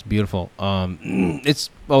right now. It's beautiful. It's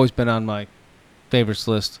always been on my favorites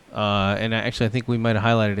list, and I think we might have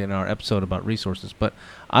highlighted it in our episode about resources. But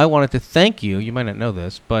I wanted to thank you. You might not know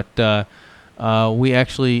this, but we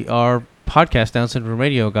actually, our podcast, Down Syndrome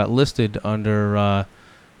Radio, got listed under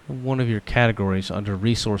one of your categories under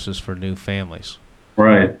resources for new families.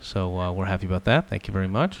 Right. So we're happy about that. Thank you very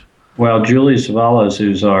much. Well, Julie Savalas,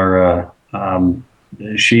 who's our,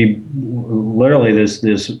 she literally, this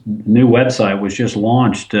new website was just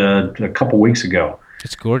launched a couple weeks ago.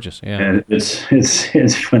 It's gorgeous. Yeah. And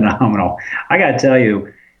it's phenomenal. I got to tell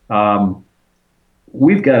you,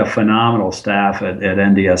 we've got a phenomenal staff at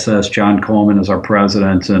NDSS. John Coleman is our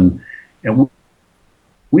president, and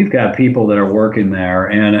we've got people that are working there,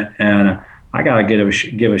 and I got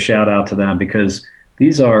to give a shout out to them, because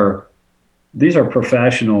these are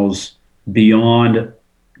professionals beyond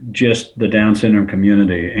just the Down syndrome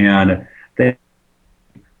community, and they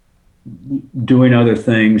doing other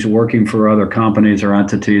things, working for other companies or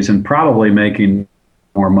entities, and probably making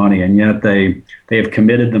more money, and yet they have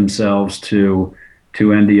committed themselves to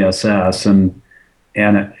NDSS, and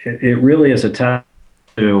it really is a testament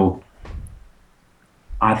to,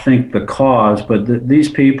 I think, the cause. But these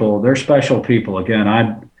people, they're special people.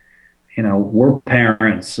 Again, we're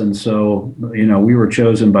parents, and so we were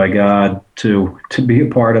chosen by God to be a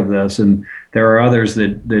part of this, and there are others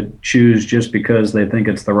that choose just because they think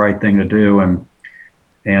it's the right thing to do, and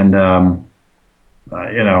that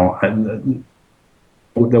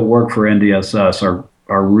work for NDSS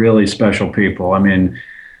are really special people. I mean,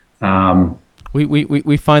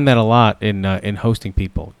 we find that a lot in hosting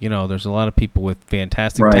people. There's a lot of people with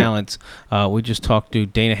fantastic talents. We just talked to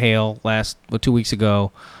Dana Hale 2 weeks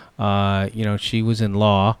ago. She was in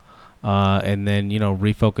law, and then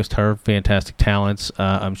refocused her fantastic talents.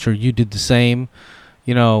 I'm sure you did the same.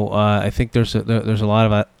 I think there's a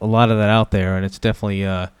lot of that out there, and it's definitely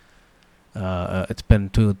it's been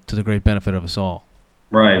to the great benefit of us all.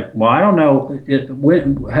 Right. Well, I don't know.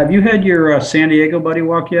 Have you had your San Diego Buddy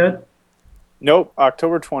Walk yet? Nope,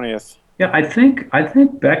 October 20th. Yeah, I think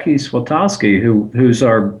Becky Swatowski,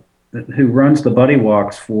 who runs the Buddy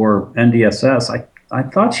Walks for NDSS, I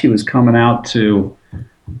thought she was coming out to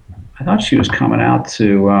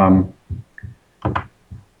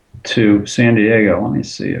to San Diego. Let me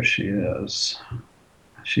see if she is.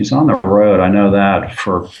 She's on the road. I know that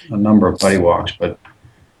for a number of Buddy Walks, but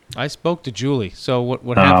I spoke to Julie. So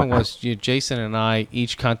what happened was Jason and I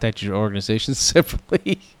each contacted your organization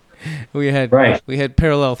separately. We had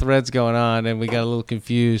parallel threads going on, and we got a little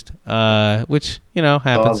confused, which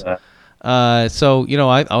happens. So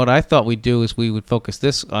what I thought we'd do is we would focus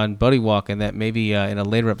this on Buddy Walk, and that maybe in a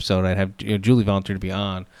later episode I'd have Julie volunteer to be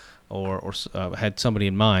on, or had somebody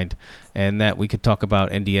in mind, and that we could talk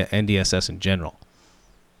about NDSS in general.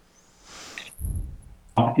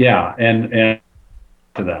 Yeah, and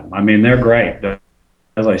to them, I mean, they're great.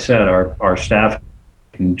 As I said, our staff.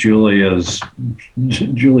 And Julie's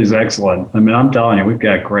excellent. I mean, I'm telling you, we've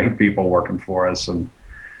got great people working for us, and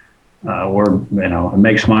it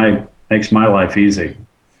makes my life easy.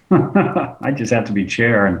 I just have to be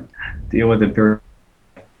chair and deal with it.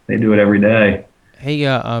 They do it every day. Hey,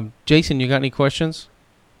 Jason, you got any questions?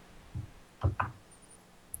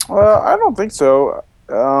 I don't think so.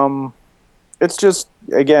 It's just,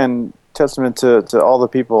 again, testament to all the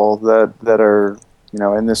people that are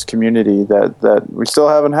in this community that we still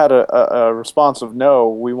haven't had a response of no,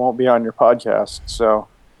 we won't be on your podcast. So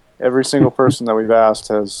every single person that we've asked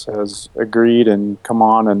has agreed and come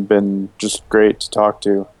on and been just great to talk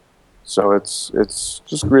to. So it's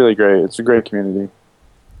just really great. It's a great community.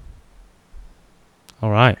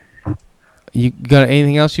 All right. You got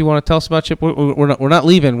anything else you want to tell us about, Chip? We're not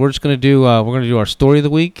leaving. We're just going to do our story of the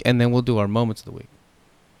week, and then we'll do our moments of the week.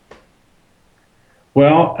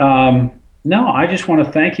 Well, no, I just want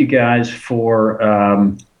to thank you guys for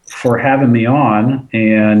having me on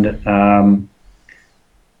and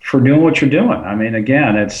for doing what you're doing. I mean,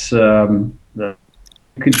 again, it's you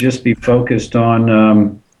could just be focused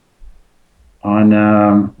on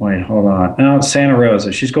wait, hold on. No, Santa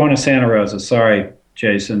Rosa. She's going to Santa Rosa. Sorry,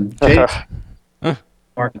 Jason.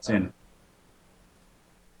 Arkansas.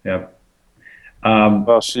 Yep.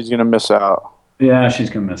 Well, she's gonna miss out. Yeah, she's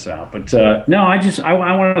going to miss out. But no, I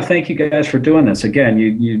want to thank you guys for doing this. Again,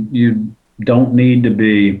 you don't need to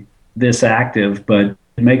be this active, but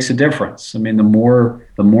it makes a difference. I mean, the more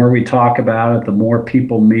we talk about it, the more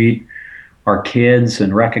people meet our kids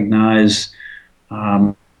and recognize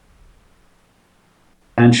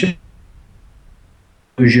inclusion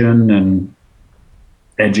and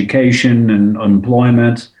education and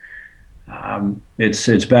employment.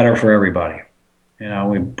 It's better for everybody.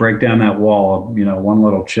 We break down that wall, one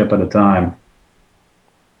little chip at a time.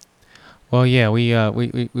 Well, yeah, we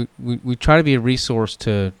try to be a resource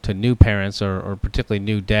to new parents or particularly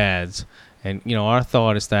new dads, and our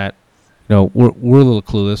thought is that we're a little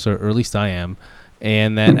clueless, or at least I am,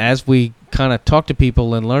 and that as we kind of talk to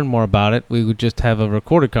people and learn more about it, we would just have a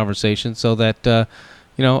recorded conversation so that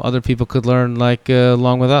other people could learn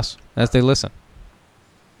along with us as they listen.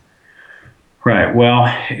 Right. Well,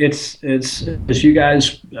 it's as you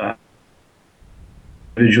guys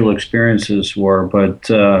visual experiences were, but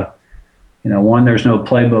one, there's no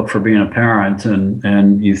playbook for being a parent,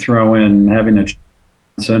 and you throw in having a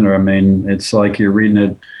syndrome. I mean, it's like you're reading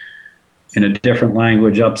it in a different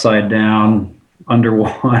language, upside down,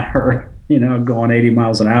 underwater, going 80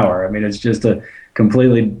 miles an hour. I mean, it's just a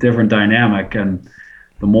completely different dynamic, and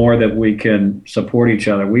the more that we can support each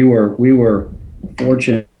other, we were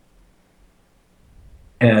fortunate.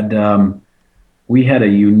 We had a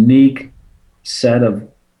unique set of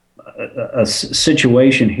a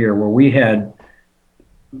situation here where we had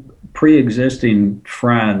pre-existing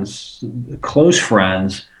friends, close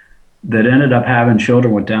friends, that ended up having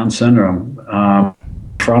children with Down syndrome in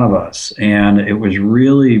front of us, and it was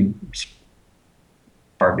really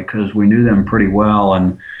hard because we knew them pretty well,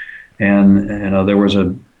 and there was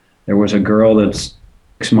a girl that's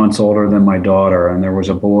 6 months older than my daughter, and there was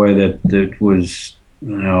a boy that was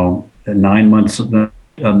 9 months,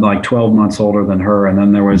 like 12 months older than her. And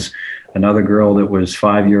then there was another girl that was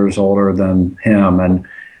 5 years older than him.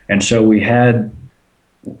 And so we had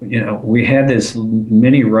this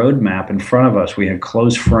mini roadmap in front of us. We had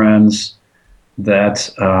close friends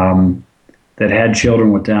that had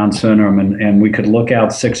children with Down syndrome, and we could look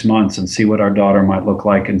out 6 months and see what our daughter might look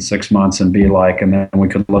like in 6 months and be like. And then we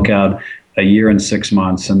could look out a year and 6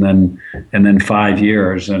 months and then 5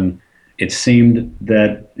 years. And it seemed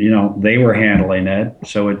that they were handling it,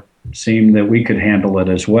 so seemed that we could handle it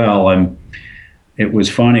as well. And it was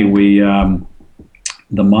funny.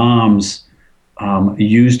 The moms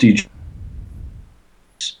used each,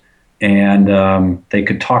 and they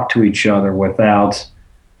could talk to each other without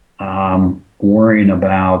worrying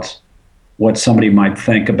about what somebody might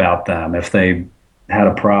think about them if they had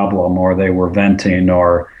a problem or they were venting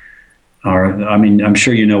or I mean, I'm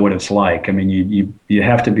sure you know what it's like. I mean, you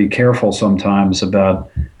have to be careful sometimes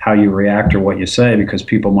about how you react or what you say, because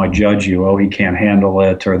people might judge you. Oh, he can't handle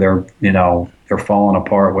it, or they're falling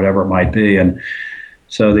apart, whatever it might be. And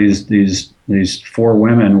so these four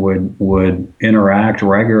women would interact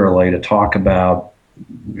regularly to talk about,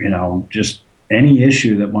 just any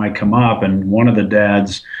issue that might come up. And one of the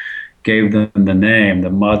dads gave them the name, the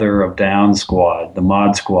Mother of Down Squad, the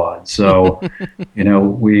Mod Squad. So,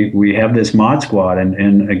 we have this Mod Squad,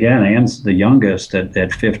 and again, Anne's the youngest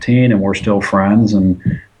at 15, and we're still friends, and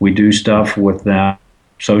we do stuff with them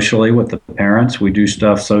socially with the parents. We do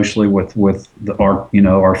stuff socially with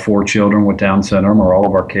our four children with Down syndrome, or all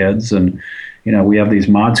of our kids, and we have these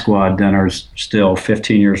Mod Squad dinners still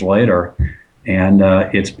 15 years later, and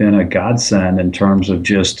it's been a godsend in terms of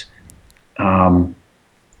just.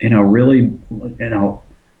 Really,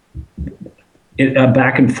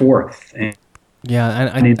 back and forth.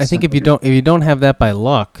 Yeah, and I think if you don't have that by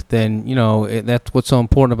luck, then that's what's so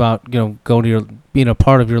important about being a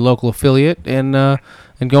part of your local affiliate and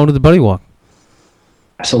going to the Buddy Walk.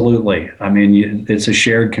 Absolutely. I mean, it's a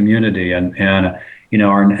shared community, and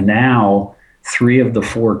now 3 of the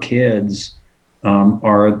 4 kids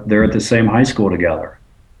they're at the same high school together,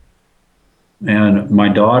 and my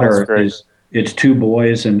daughter is. It's 2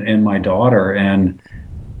 boys and my daughter, and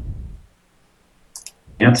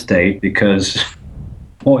dance date, because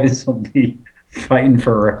boys will be fighting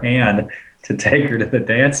for her hand to take her to the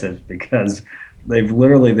dances because they've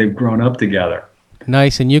grown up together.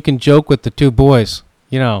 Nice, and you can joke with the 2 boys.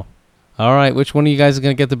 All right, which one of you guys is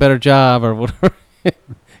going to get the better job or whatever.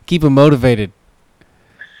 Keep them motivated.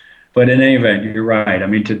 But in any event, you're right. I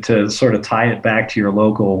mean, to sort of tie it back to your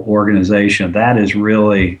local organization, that is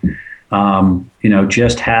really.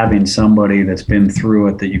 Just having somebody that's been through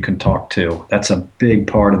it that you can talk to, that's a big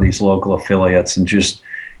part of these local affiliates. And just,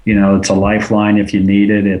 it's a lifeline if you need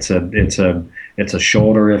it. It's a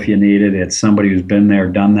shoulder if you need it. It's somebody who's been there,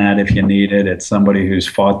 done that if you need it. It's somebody who's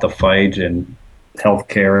fought the fight in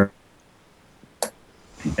healthcare.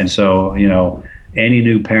 And so, any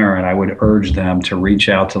new parent, I would urge them to reach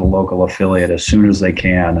out to the local affiliate as soon as they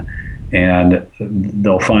can. And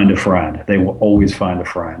they'll find a friend. They will always find a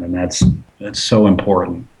friend, and that's so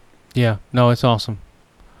important. Yeah, no, it's awesome.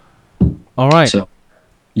 All right. So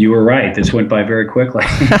you were right. This went by very quickly.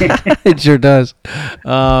 It sure does.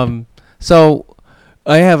 So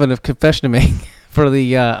I have a confession to make for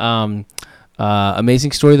the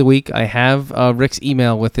amazing story of the week. I have Rick's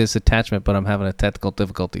email with his attachment, but I'm having a technical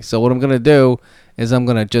difficulty. So what I'm going to do is I'm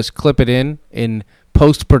going to just clip it in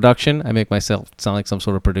post-production. I make myself sound like some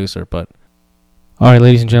sort of producer, but... All right,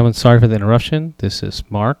 ladies and gentlemen, sorry for the interruption. This is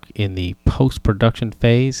Mark in the post-production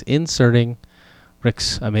phase, inserting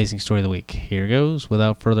Rick's amazing story of the week. Here goes,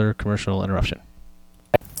 without further commercial interruption.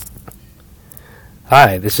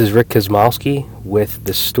 Hi, this is Rick Kosmowski with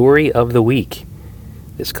the story of the week.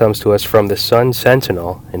 This comes to us from the Sun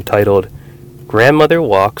Sentinel, entitled, Grandmother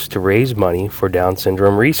Walks to Raise Money for Down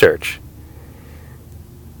Syndrome Research.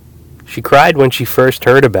 She cried when she first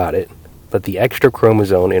heard about it, but the extra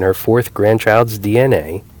chromosome in her 4th grandchild's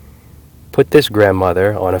DNA put this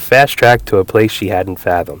grandmother on a fast track to a place she hadn't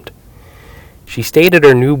fathomed. She stayed at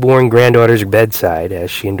her newborn granddaughter's bedside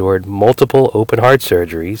as she endured multiple open-heart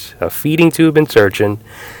surgeries, a feeding tube insertion,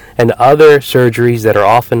 and other surgeries that are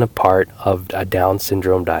often a part of a Down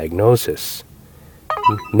syndrome diagnosis.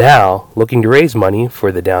 Now, looking to raise money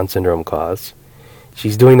for the Down syndrome cause,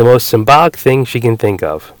 she's doing the most symbolic thing she can think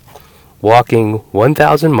of. Walking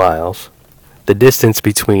 1,000 miles, the distance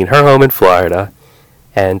between her home in Florida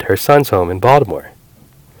and her son's home in Baltimore.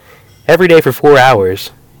 Every day for 4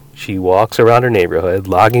 hours, she walks around her neighborhood,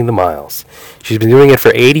 logging the miles. She's been doing it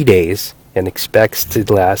for 80 days and expects to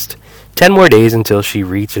last 10 more days until she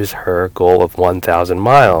reaches her goal of 1,000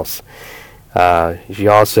 miles. She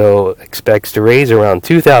also expects to raise around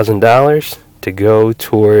 $2,000 to go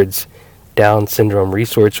towards Down syndrome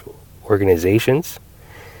resource organizations.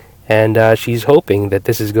 And she's hoping that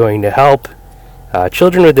this is going to help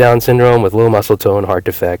children with Down syndrome with low muscle tone, heart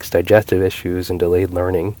defects, digestive issues, and delayed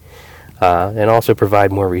learning, and also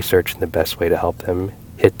provide more research on the best way to help them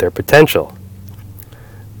hit their potential.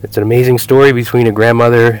 It's an amazing story between a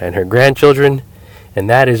grandmother and her grandchildren, and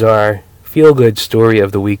that is our feel-good story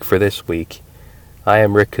of the week for this week. I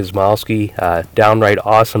am Rick Kosmalski, downright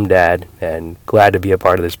awesome dad, and glad to be a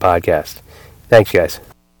part of this podcast. Thanks, guys.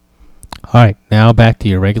 All right, now back to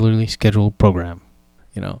your regularly scheduled program.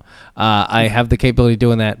 I have the capability of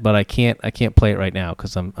doing that, but I can't play it right now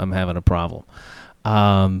because I'm having a problem.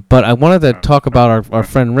 But I wanted to talk about our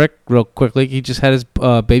friend Rick real quickly. He just had his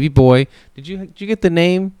baby boy. Did you get the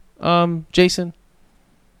name, Jason?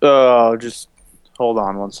 Just hold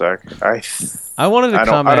on one sec. I wanted to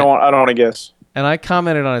comment. I don't want to guess. And I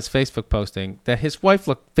commented on his Facebook posting that his wife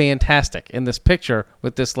looked fantastic in this picture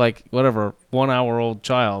with this 1-hour-old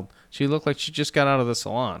child. She looked like she just got out of the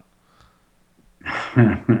salon.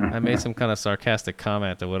 I made some kind of sarcastic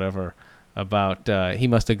comment or whatever about he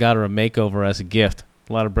must have got her a makeover as a gift.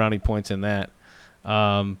 A lot of brownie points in that.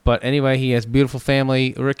 But anyway, he has a beautiful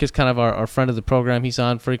family. Rick is kind of our friend of the program. He's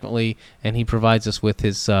on frequently, and he provides us with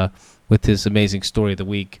his amazing story of the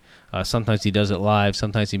week. Sometimes he does it live.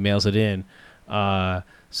 Sometimes he mails it in.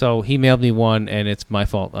 So he mailed me one, and it's my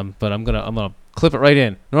fault. But I'm gonna clip it right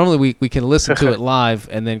in. Normally we can listen to it live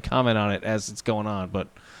and then comment on it as it's going on, but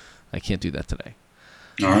I can't do that today.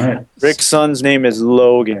 All right. Rick's son's name is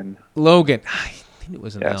Logan. Logan. I think it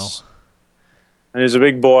was an L. And he's a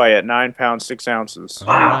big boy at 9 pounds 6 ounces. All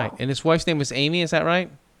right. And his wife's name was Amy. Is that right?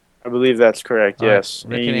 I believe that's correct. All yes.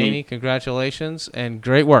 Right. Rick and Amy, congratulations and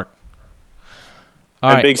great work.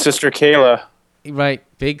 All right. Big sister Kayla. Right,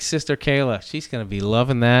 big sister Kayla. She's gonna be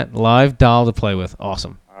loving that live doll to play with.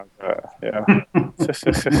 Awesome. Yeah.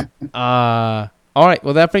 All right.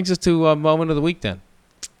 Well, that brings us to moment of the week then.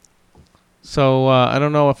 So I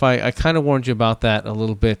don't know if I kind of warned you about that a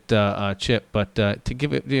little bit, Chip, but to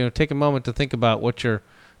give it, take a moment to think about what your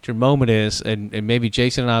moment is, and maybe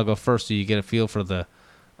Jason and I'll go first, so you get a feel for the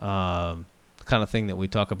kind of thing that we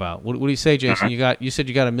talk about. What do you say, Jason? You said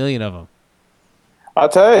you got 1 million of them. I'll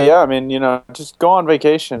tell you, yeah. I mean, just go on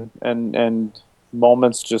vacation, and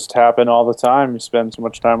moments just happen all the time. You spend so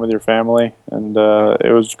much time with your family, and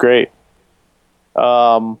it was great.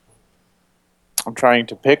 I'm trying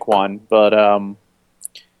to pick one, but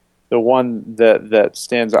the one that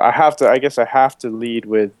stands out, I guess I have to lead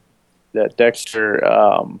with that Dexter.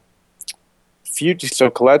 So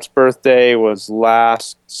Colette's birthday was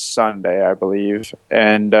last Sunday, I believe,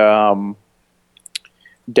 and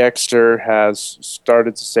Dexter has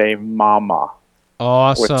started to say "mama."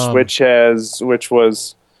 Awesome. Which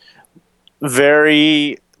was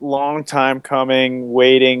very long time coming,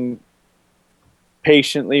 waiting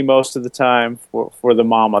patiently most of the time for the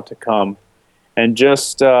mama to come, and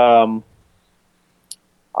just I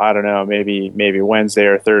don't know, maybe Wednesday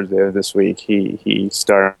or Thursday of this week he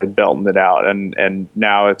started belting it out, and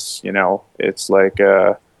now it's like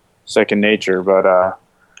second nature, but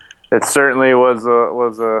it certainly was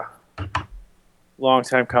a long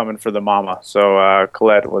time coming for the mama. So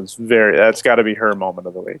Colette was that's got to be her moment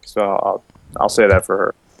of the week. So I'll say that for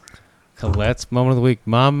her. Colette's moment of the week,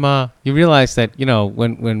 Mama. You realize that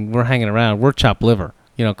when we're hanging around, we're chopped liver.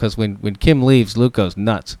 Because when Kim leaves, Luke goes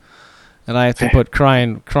nuts, and I have to put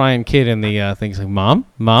crying kid in the things like mom,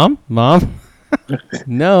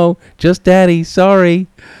 no, just daddy, sorry.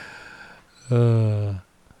 So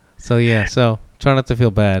try not to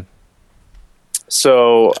feel bad.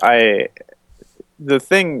 So the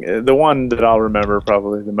one that I'll remember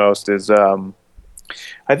probably the most is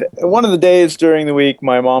one of the days during the week,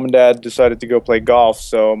 my mom and dad decided to go play golf.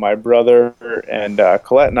 So my brother and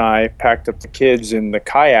Colette and I packed up the kids in the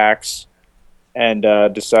kayaks and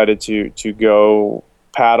decided to go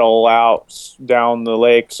paddle out down the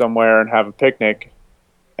lake somewhere and have a picnic.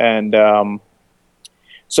 And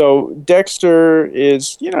so Dexter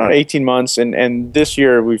is 18 months, and this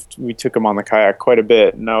year we took him on the kayak quite a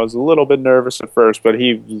bit, and I was a little bit nervous at first, but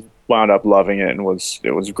he wound up loving it, and it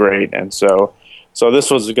was great. And so this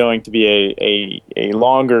was going to be a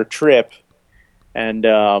longer trip, and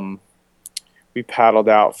we paddled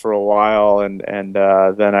out for a while, and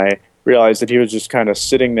then I realized that he was just kind of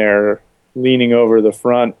sitting there leaning over the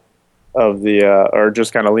front of the or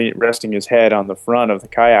just kind of resting his head on the front of the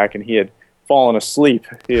kayak, and he had fallen asleep.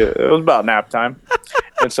 It was about nap time.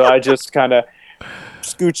 And so I just kind of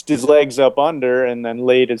scooched his legs up under and then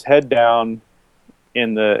laid his head down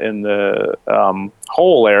in the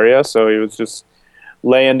hole area. So he was just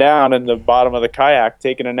laying down in the bottom of the kayak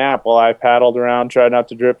taking a nap while I paddled around, tried not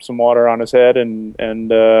to drip some water on his head,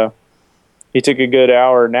 and he took a good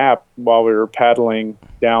hour nap while we were paddling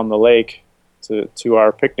down the lake to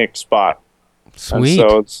our picnic spot. Sweet.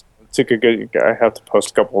 And so I have to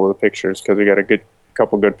post a couple of the pictures because we got a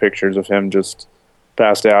couple good pictures of him just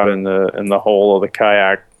passed out in the hole of the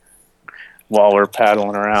kayak while we're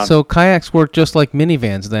paddling around. So kayaks work just like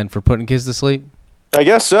minivans then for putting kids to sleep? I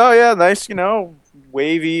guess so, yeah. Nice,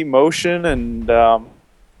 wavy motion and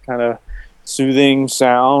kind of soothing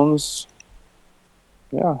sounds.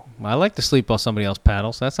 Yeah. I like to sleep while somebody else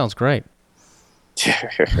paddles. That sounds great.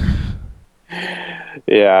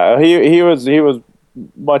 Yeah, he was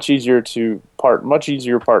much easier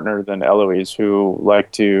partner than Eloise, who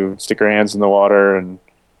liked to stick her hands in the water and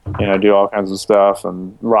do all kinds of stuff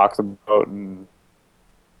and rock the boat, and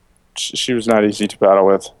she was not easy to paddle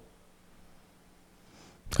with.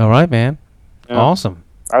 All right, man. Yeah. Awesome.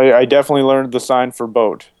 I definitely learned the sign for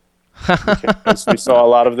boat. Because we saw a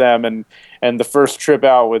lot of them, and the first trip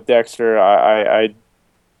out with Dexter, I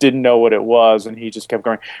didn't know what it was, and he just kept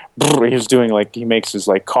going. He was doing he makes his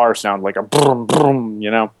car sound like a boom boom,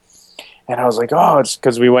 and I was like, oh, it's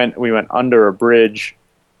because we went under a bridge.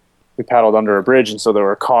 We paddled under a bridge, and so there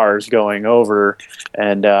were cars going over,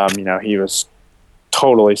 and he was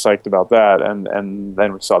totally psyched about that, and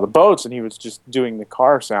then we saw the boats, and he was just doing the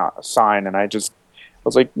car sign, and I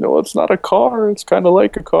was like, no, it's not a car. It's kind of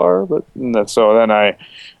like a car. So then I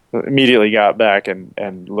immediately got back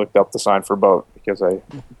and looked up the sign for boat because I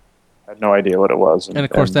had no idea what it was. And of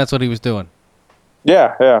course, that's what he was doing.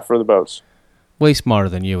 Yeah, for the boats. Way smarter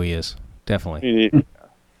than you, he is. Definitely.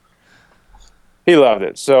 He loved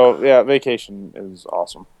it. So, yeah, vacation is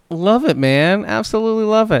awesome. Love it, man. Absolutely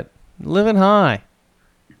love it. Living high.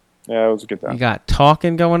 Yeah, it was a good time. You got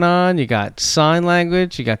talking going on. You got sign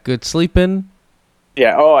language. You got good sleeping.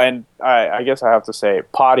 Yeah. Oh, and I guess I have to say,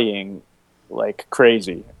 pottying like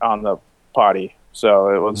crazy on the potty. So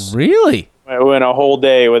it was really. I went a whole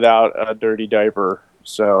day without a dirty diaper.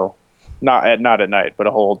 So not at night, but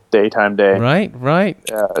a whole daytime day. Right.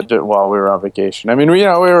 While we were on vacation. I mean, we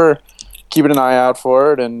were keeping an eye out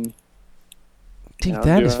for it, and dude,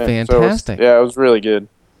 that is fantastic. So it was really good.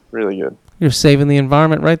 Really good. You're saving the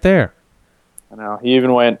environment right there. I know. He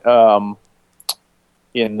even went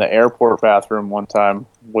in the airport bathroom one time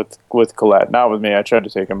with Colette. Not with me. I tried to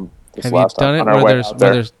take him this last time. Have you done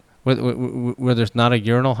it where there's not a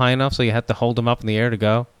urinal high enough, so you have to hold them up in the air to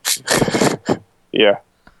go? Yeah.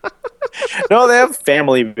 No, they have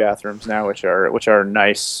family bathrooms now, which are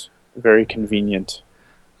nice, very convenient.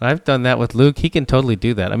 I've done that with Luke. He can totally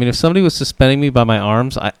do that. I mean, if somebody was suspending me by my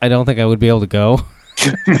arms, I don't think I would be able to go.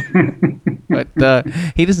 But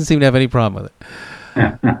he doesn't seem to have any problem with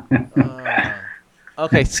it.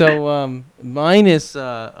 Okay, so mine is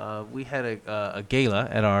we had a gala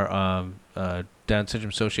at our Down Syndrome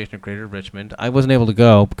Association of Greater Richmond. I wasn't able to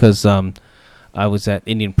go because I was at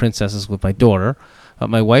Indian Princesses with my daughter. But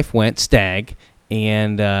my wife went, Stag,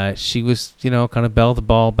 and she was, kind of bell the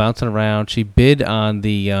ball, bouncing around. She bid on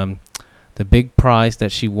the big prize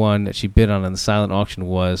that she won, that she bid on in the silent auction,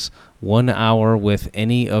 was 1 hour with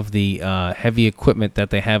any of the heavy equipment that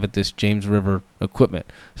they have at this James River equipment.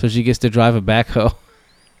 So she gets to drive a backhoe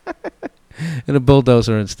and a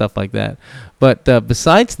bulldozer and stuff like that. But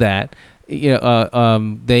besides that,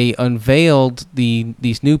 they unveiled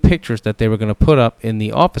these new pictures that they were going to put up in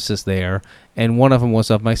the offices there, and one of them was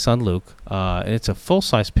of my son Luke. And it's a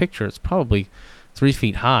full-size picture. It's probably 3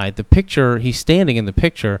 feet high. The picture, he's standing in the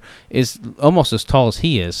picture, is almost as tall as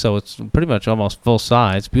he is, so it's pretty much almost full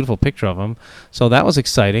size. Beautiful picture of him. So that was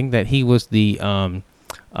exciting that he was the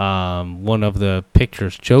one of the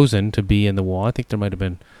pictures chosen to be in the wall. I think there might have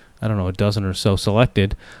been, a dozen or so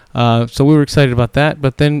selected. So we were excited about that.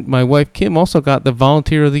 But then my wife Kim also got the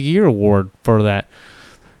Volunteer of the Year award for that.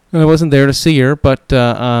 And I wasn't there to see her, but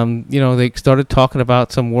they started talking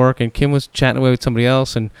about some work, and Kim was chatting away with somebody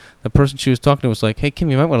else, and the person she was talking to was like, "Hey,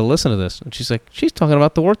 Kim, you might want to listen to this." And she's like, "She's talking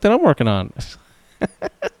about the work that I'm working on."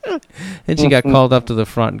 And she got called up to the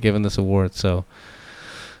front and given this award. So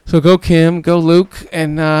go Kim, go Luke,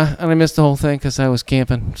 and I missed the whole thing because I was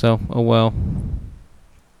camping. So oh well.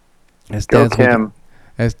 Go Kim.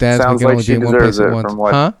 As dads, sounds we can like she only be deserves at it once. from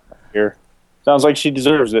what I hear. Sounds like she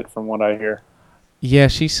deserves it from what I hear. Yeah,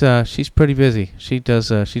 she's pretty busy. She does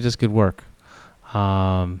good work.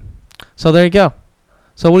 So there you go.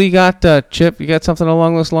 So what do you got, Chip? You got something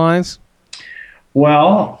along those lines?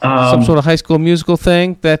 Well, some sort of High School Musical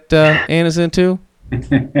thing that Anna's into?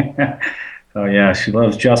 Oh yeah, she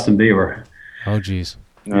loves Justin Bieber. Oh geez.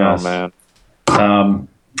 Oh yes. Man. A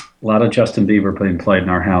lot of Justin Bieber being played in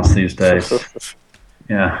our house these days.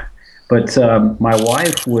 Yeah. But my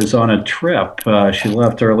wife was on a trip. She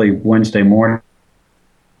left early Wednesday morning.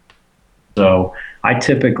 So I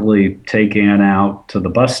typically take Ann out to the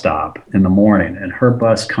bus stop in the morning, and her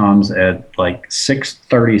bus comes at like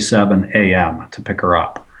 6:37 a.m. to pick her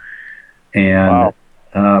up. And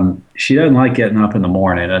she doesn't like getting up in the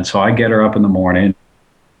morning, and so I get her up in the morning,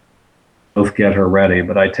 both get her ready,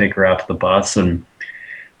 but I take her out to the bus, and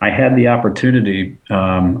I had the opportunity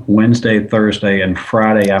Wednesday, Thursday, and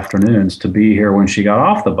Friday afternoons to be here when she got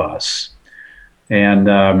off the bus. And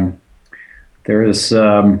there's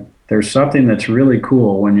something that's really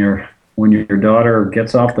cool when your daughter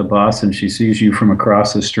gets off the bus and she sees you from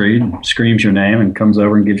across the street and screams your name and comes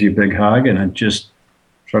over and gives you a big hug, and it just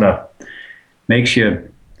sort of makes you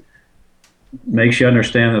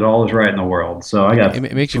understand that all is right in the world. So I got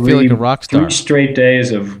it makes you feel like a rock star. 3 straight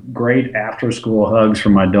days of great after school hugs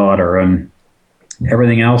from my daughter, and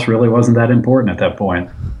everything else really wasn't that important at that point.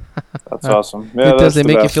 That's awesome. Yeah, it does. They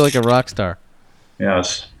make you feel like a rock star.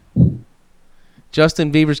 Yes.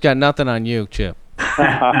 Justin Bieber's got nothing on you, Chip.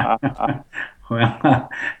 Well,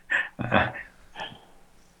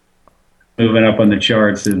 moving up on the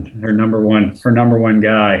charts, and her number one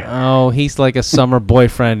guy. Oh, he's like a summer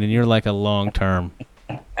boyfriend, and you're like a long term.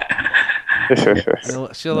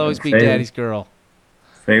 She'll always be daddy's girl.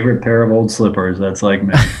 Favorite pair of old slippers. That's like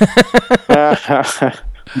me.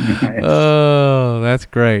 Oh, that's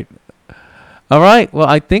great. All right. Well,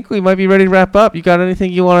 I think we might be ready to wrap up. You got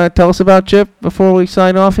anything you want to tell us about, Chip, before we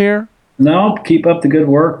sign off here? No, keep up the good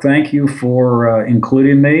work. Thank you for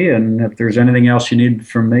including me. And if there's anything else you need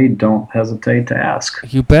from me, don't hesitate to ask.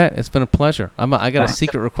 You bet. It's been a pleasure. I got a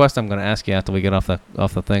secret request I'm going to ask you after we get off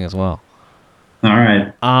the thing as well. All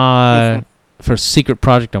right. For a secret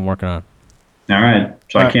project I'm working on. All right.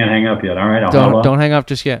 So I can't hang up yet. All right. Don't hang up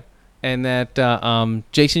just yet. And that,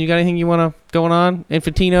 Jason, you got anything you want to going on?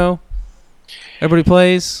 Infantino? Everybody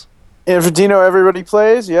plays? Infantino, everybody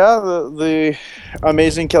plays. Yeah, the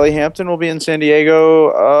amazing Kelly Hampton will be in San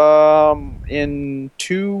Diego in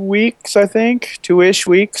 2 weeks, I think. 2-ish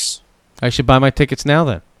weeks. I should buy my tickets now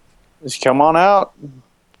then. Just come on out.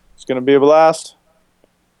 It's going to be a blast.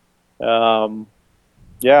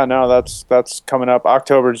 Yeah, no, that's coming up.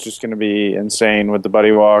 October is just going to be insane with the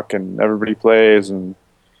Buddy Walk and everybody plays and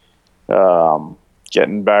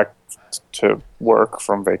getting back to work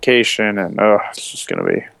from vacation, and it's going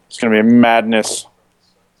to be a madness,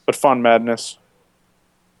 but fun madness.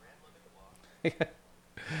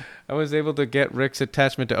 I was able to get Rick's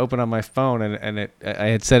attachment to open on my phone, and I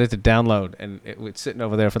had set it to download, and it was sitting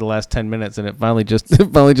over there for the last 10 minutes, and it finally just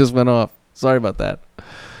went off. Sorry about that.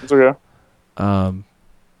 It's okay.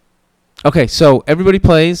 Okay, so everybody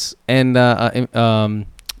plays, and the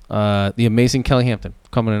amazing Kelly Hampton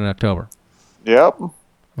coming in October. Yep.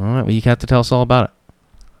 All right, well, you have to tell us all about it.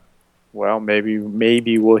 Well, maybe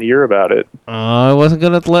we'll hear about it. I wasn't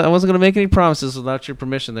gonna make any promises without your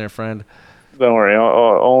permission, there, friend. Don't worry,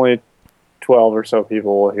 only 12 or so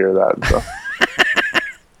people will hear that. So.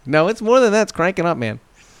 No, it's more than that. It's cranking up, man.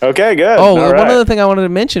 Okay, good. Oh, one other thing I wanted to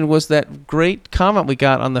mention was that great comment we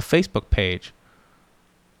got on the Facebook page.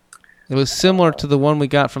 It was similar to the one we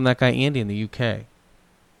got from that guy Andy in the UK.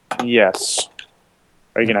 Yes.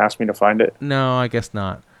 Are you gonna ask me to find it? No, I guess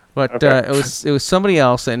not. But okay. It was somebody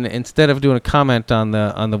else, and instead of doing a comment on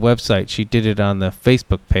the website, she did it on the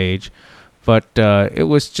Facebook page. But it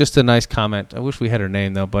was just a nice comment. I wish we had her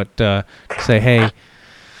name though. But say, hey,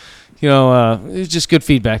 it was just good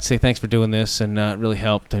feedback. Say thanks for doing this, and it really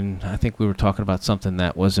helped. And I think we were talking about something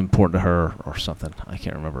that was important to her or something. I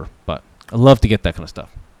can't remember, but I love to get that kind of stuff.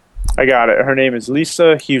 I got it. Her name is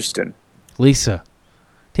Lisa Houston. Lisa.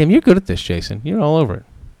 Damn, you're good at this, Jason. You're all over it.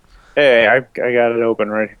 Hey, I got it open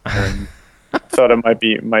right here. Thought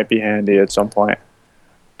it might be handy at some point.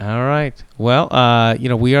 All right. Well,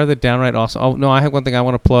 we are the Downright Awesome. Oh no, I have one thing I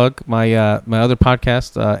want to plug. My other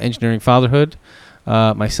podcast, Engineering Fatherhood.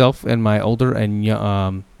 Myself and my older and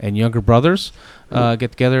younger brothers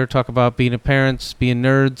get together, talk about being a parents, being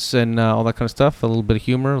nerds, and all that kind of stuff. A little bit of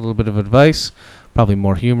humor, a little bit of advice, probably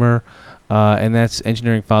more humor. And that's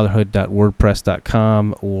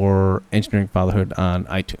engineeringfatherhood.wordpress.com or Engineering Fatherhood on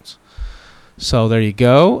iTunes. So there you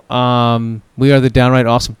go. We are the Downright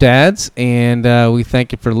Awesome Dads, and we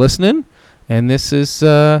thank you for listening. And this is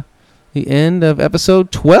the end of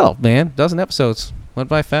episode 12, man. 12 episodes. Went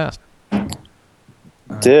by fast.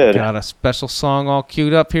 Did. Got a special song all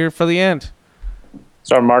queued up here for the end.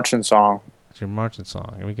 It's our marching song. It's your marching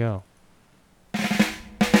song. Here we go.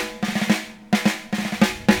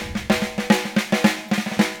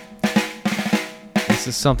 This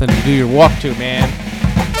is something to do your walk to, man.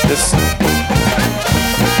 This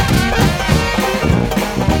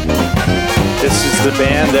is the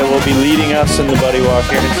band that will be leading us in the Buddy Walk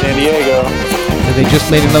here in San Diego. And they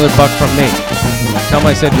just made another buck from me. Tell them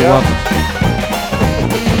I said you're welcome.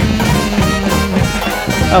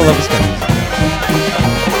 I love this guy.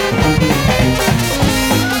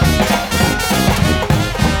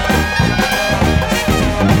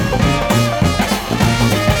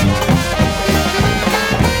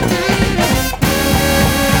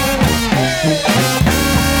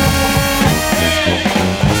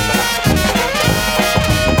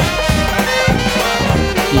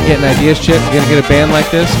 getting ideas, Chip? You gonna get a band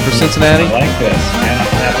like this for Cincinnati? I like this. Man, I'm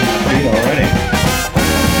tapping my feet already.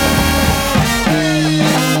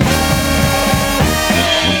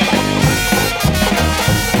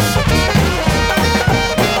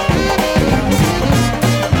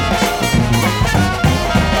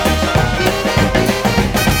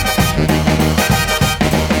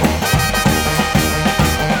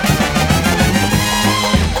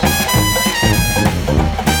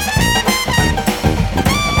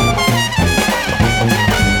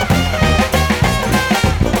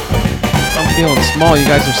 Feeling small. You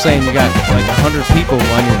guys are saying you got like 100 people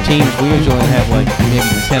on your teams. We usually only have like maybe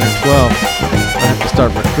 10 or 12. I have to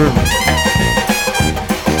start recruiting.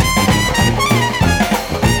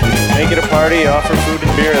 Make it a party, offer food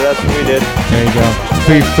and beer. That's what we did. There you go.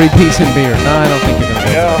 Free pizza and beer. No, I don't think you're gonna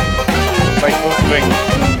There you go. go. Like moving.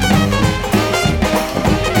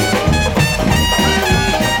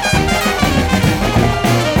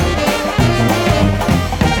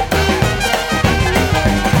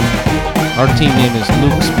 Our team name is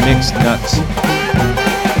Luke's Mixed Nuts.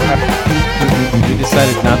 We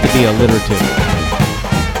decided not to be alliterative.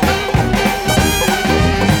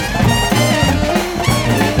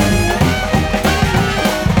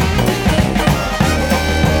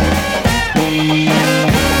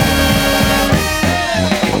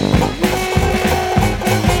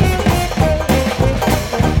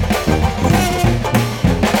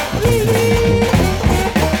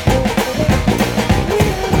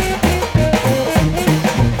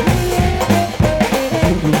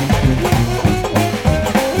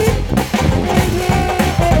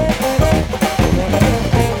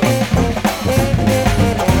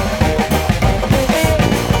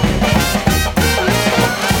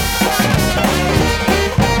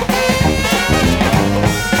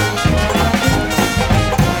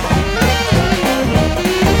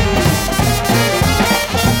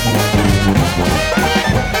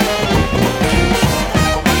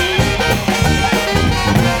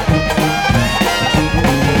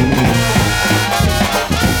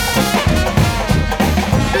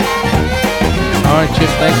 Chip,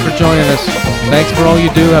 thanks for joining us. Thanks for all you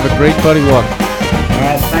do. Have a great buddy walk. All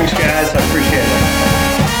right, thanks, guys. I appreciate it.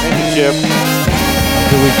 Thank you, Chip.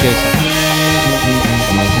 Good week, Jason.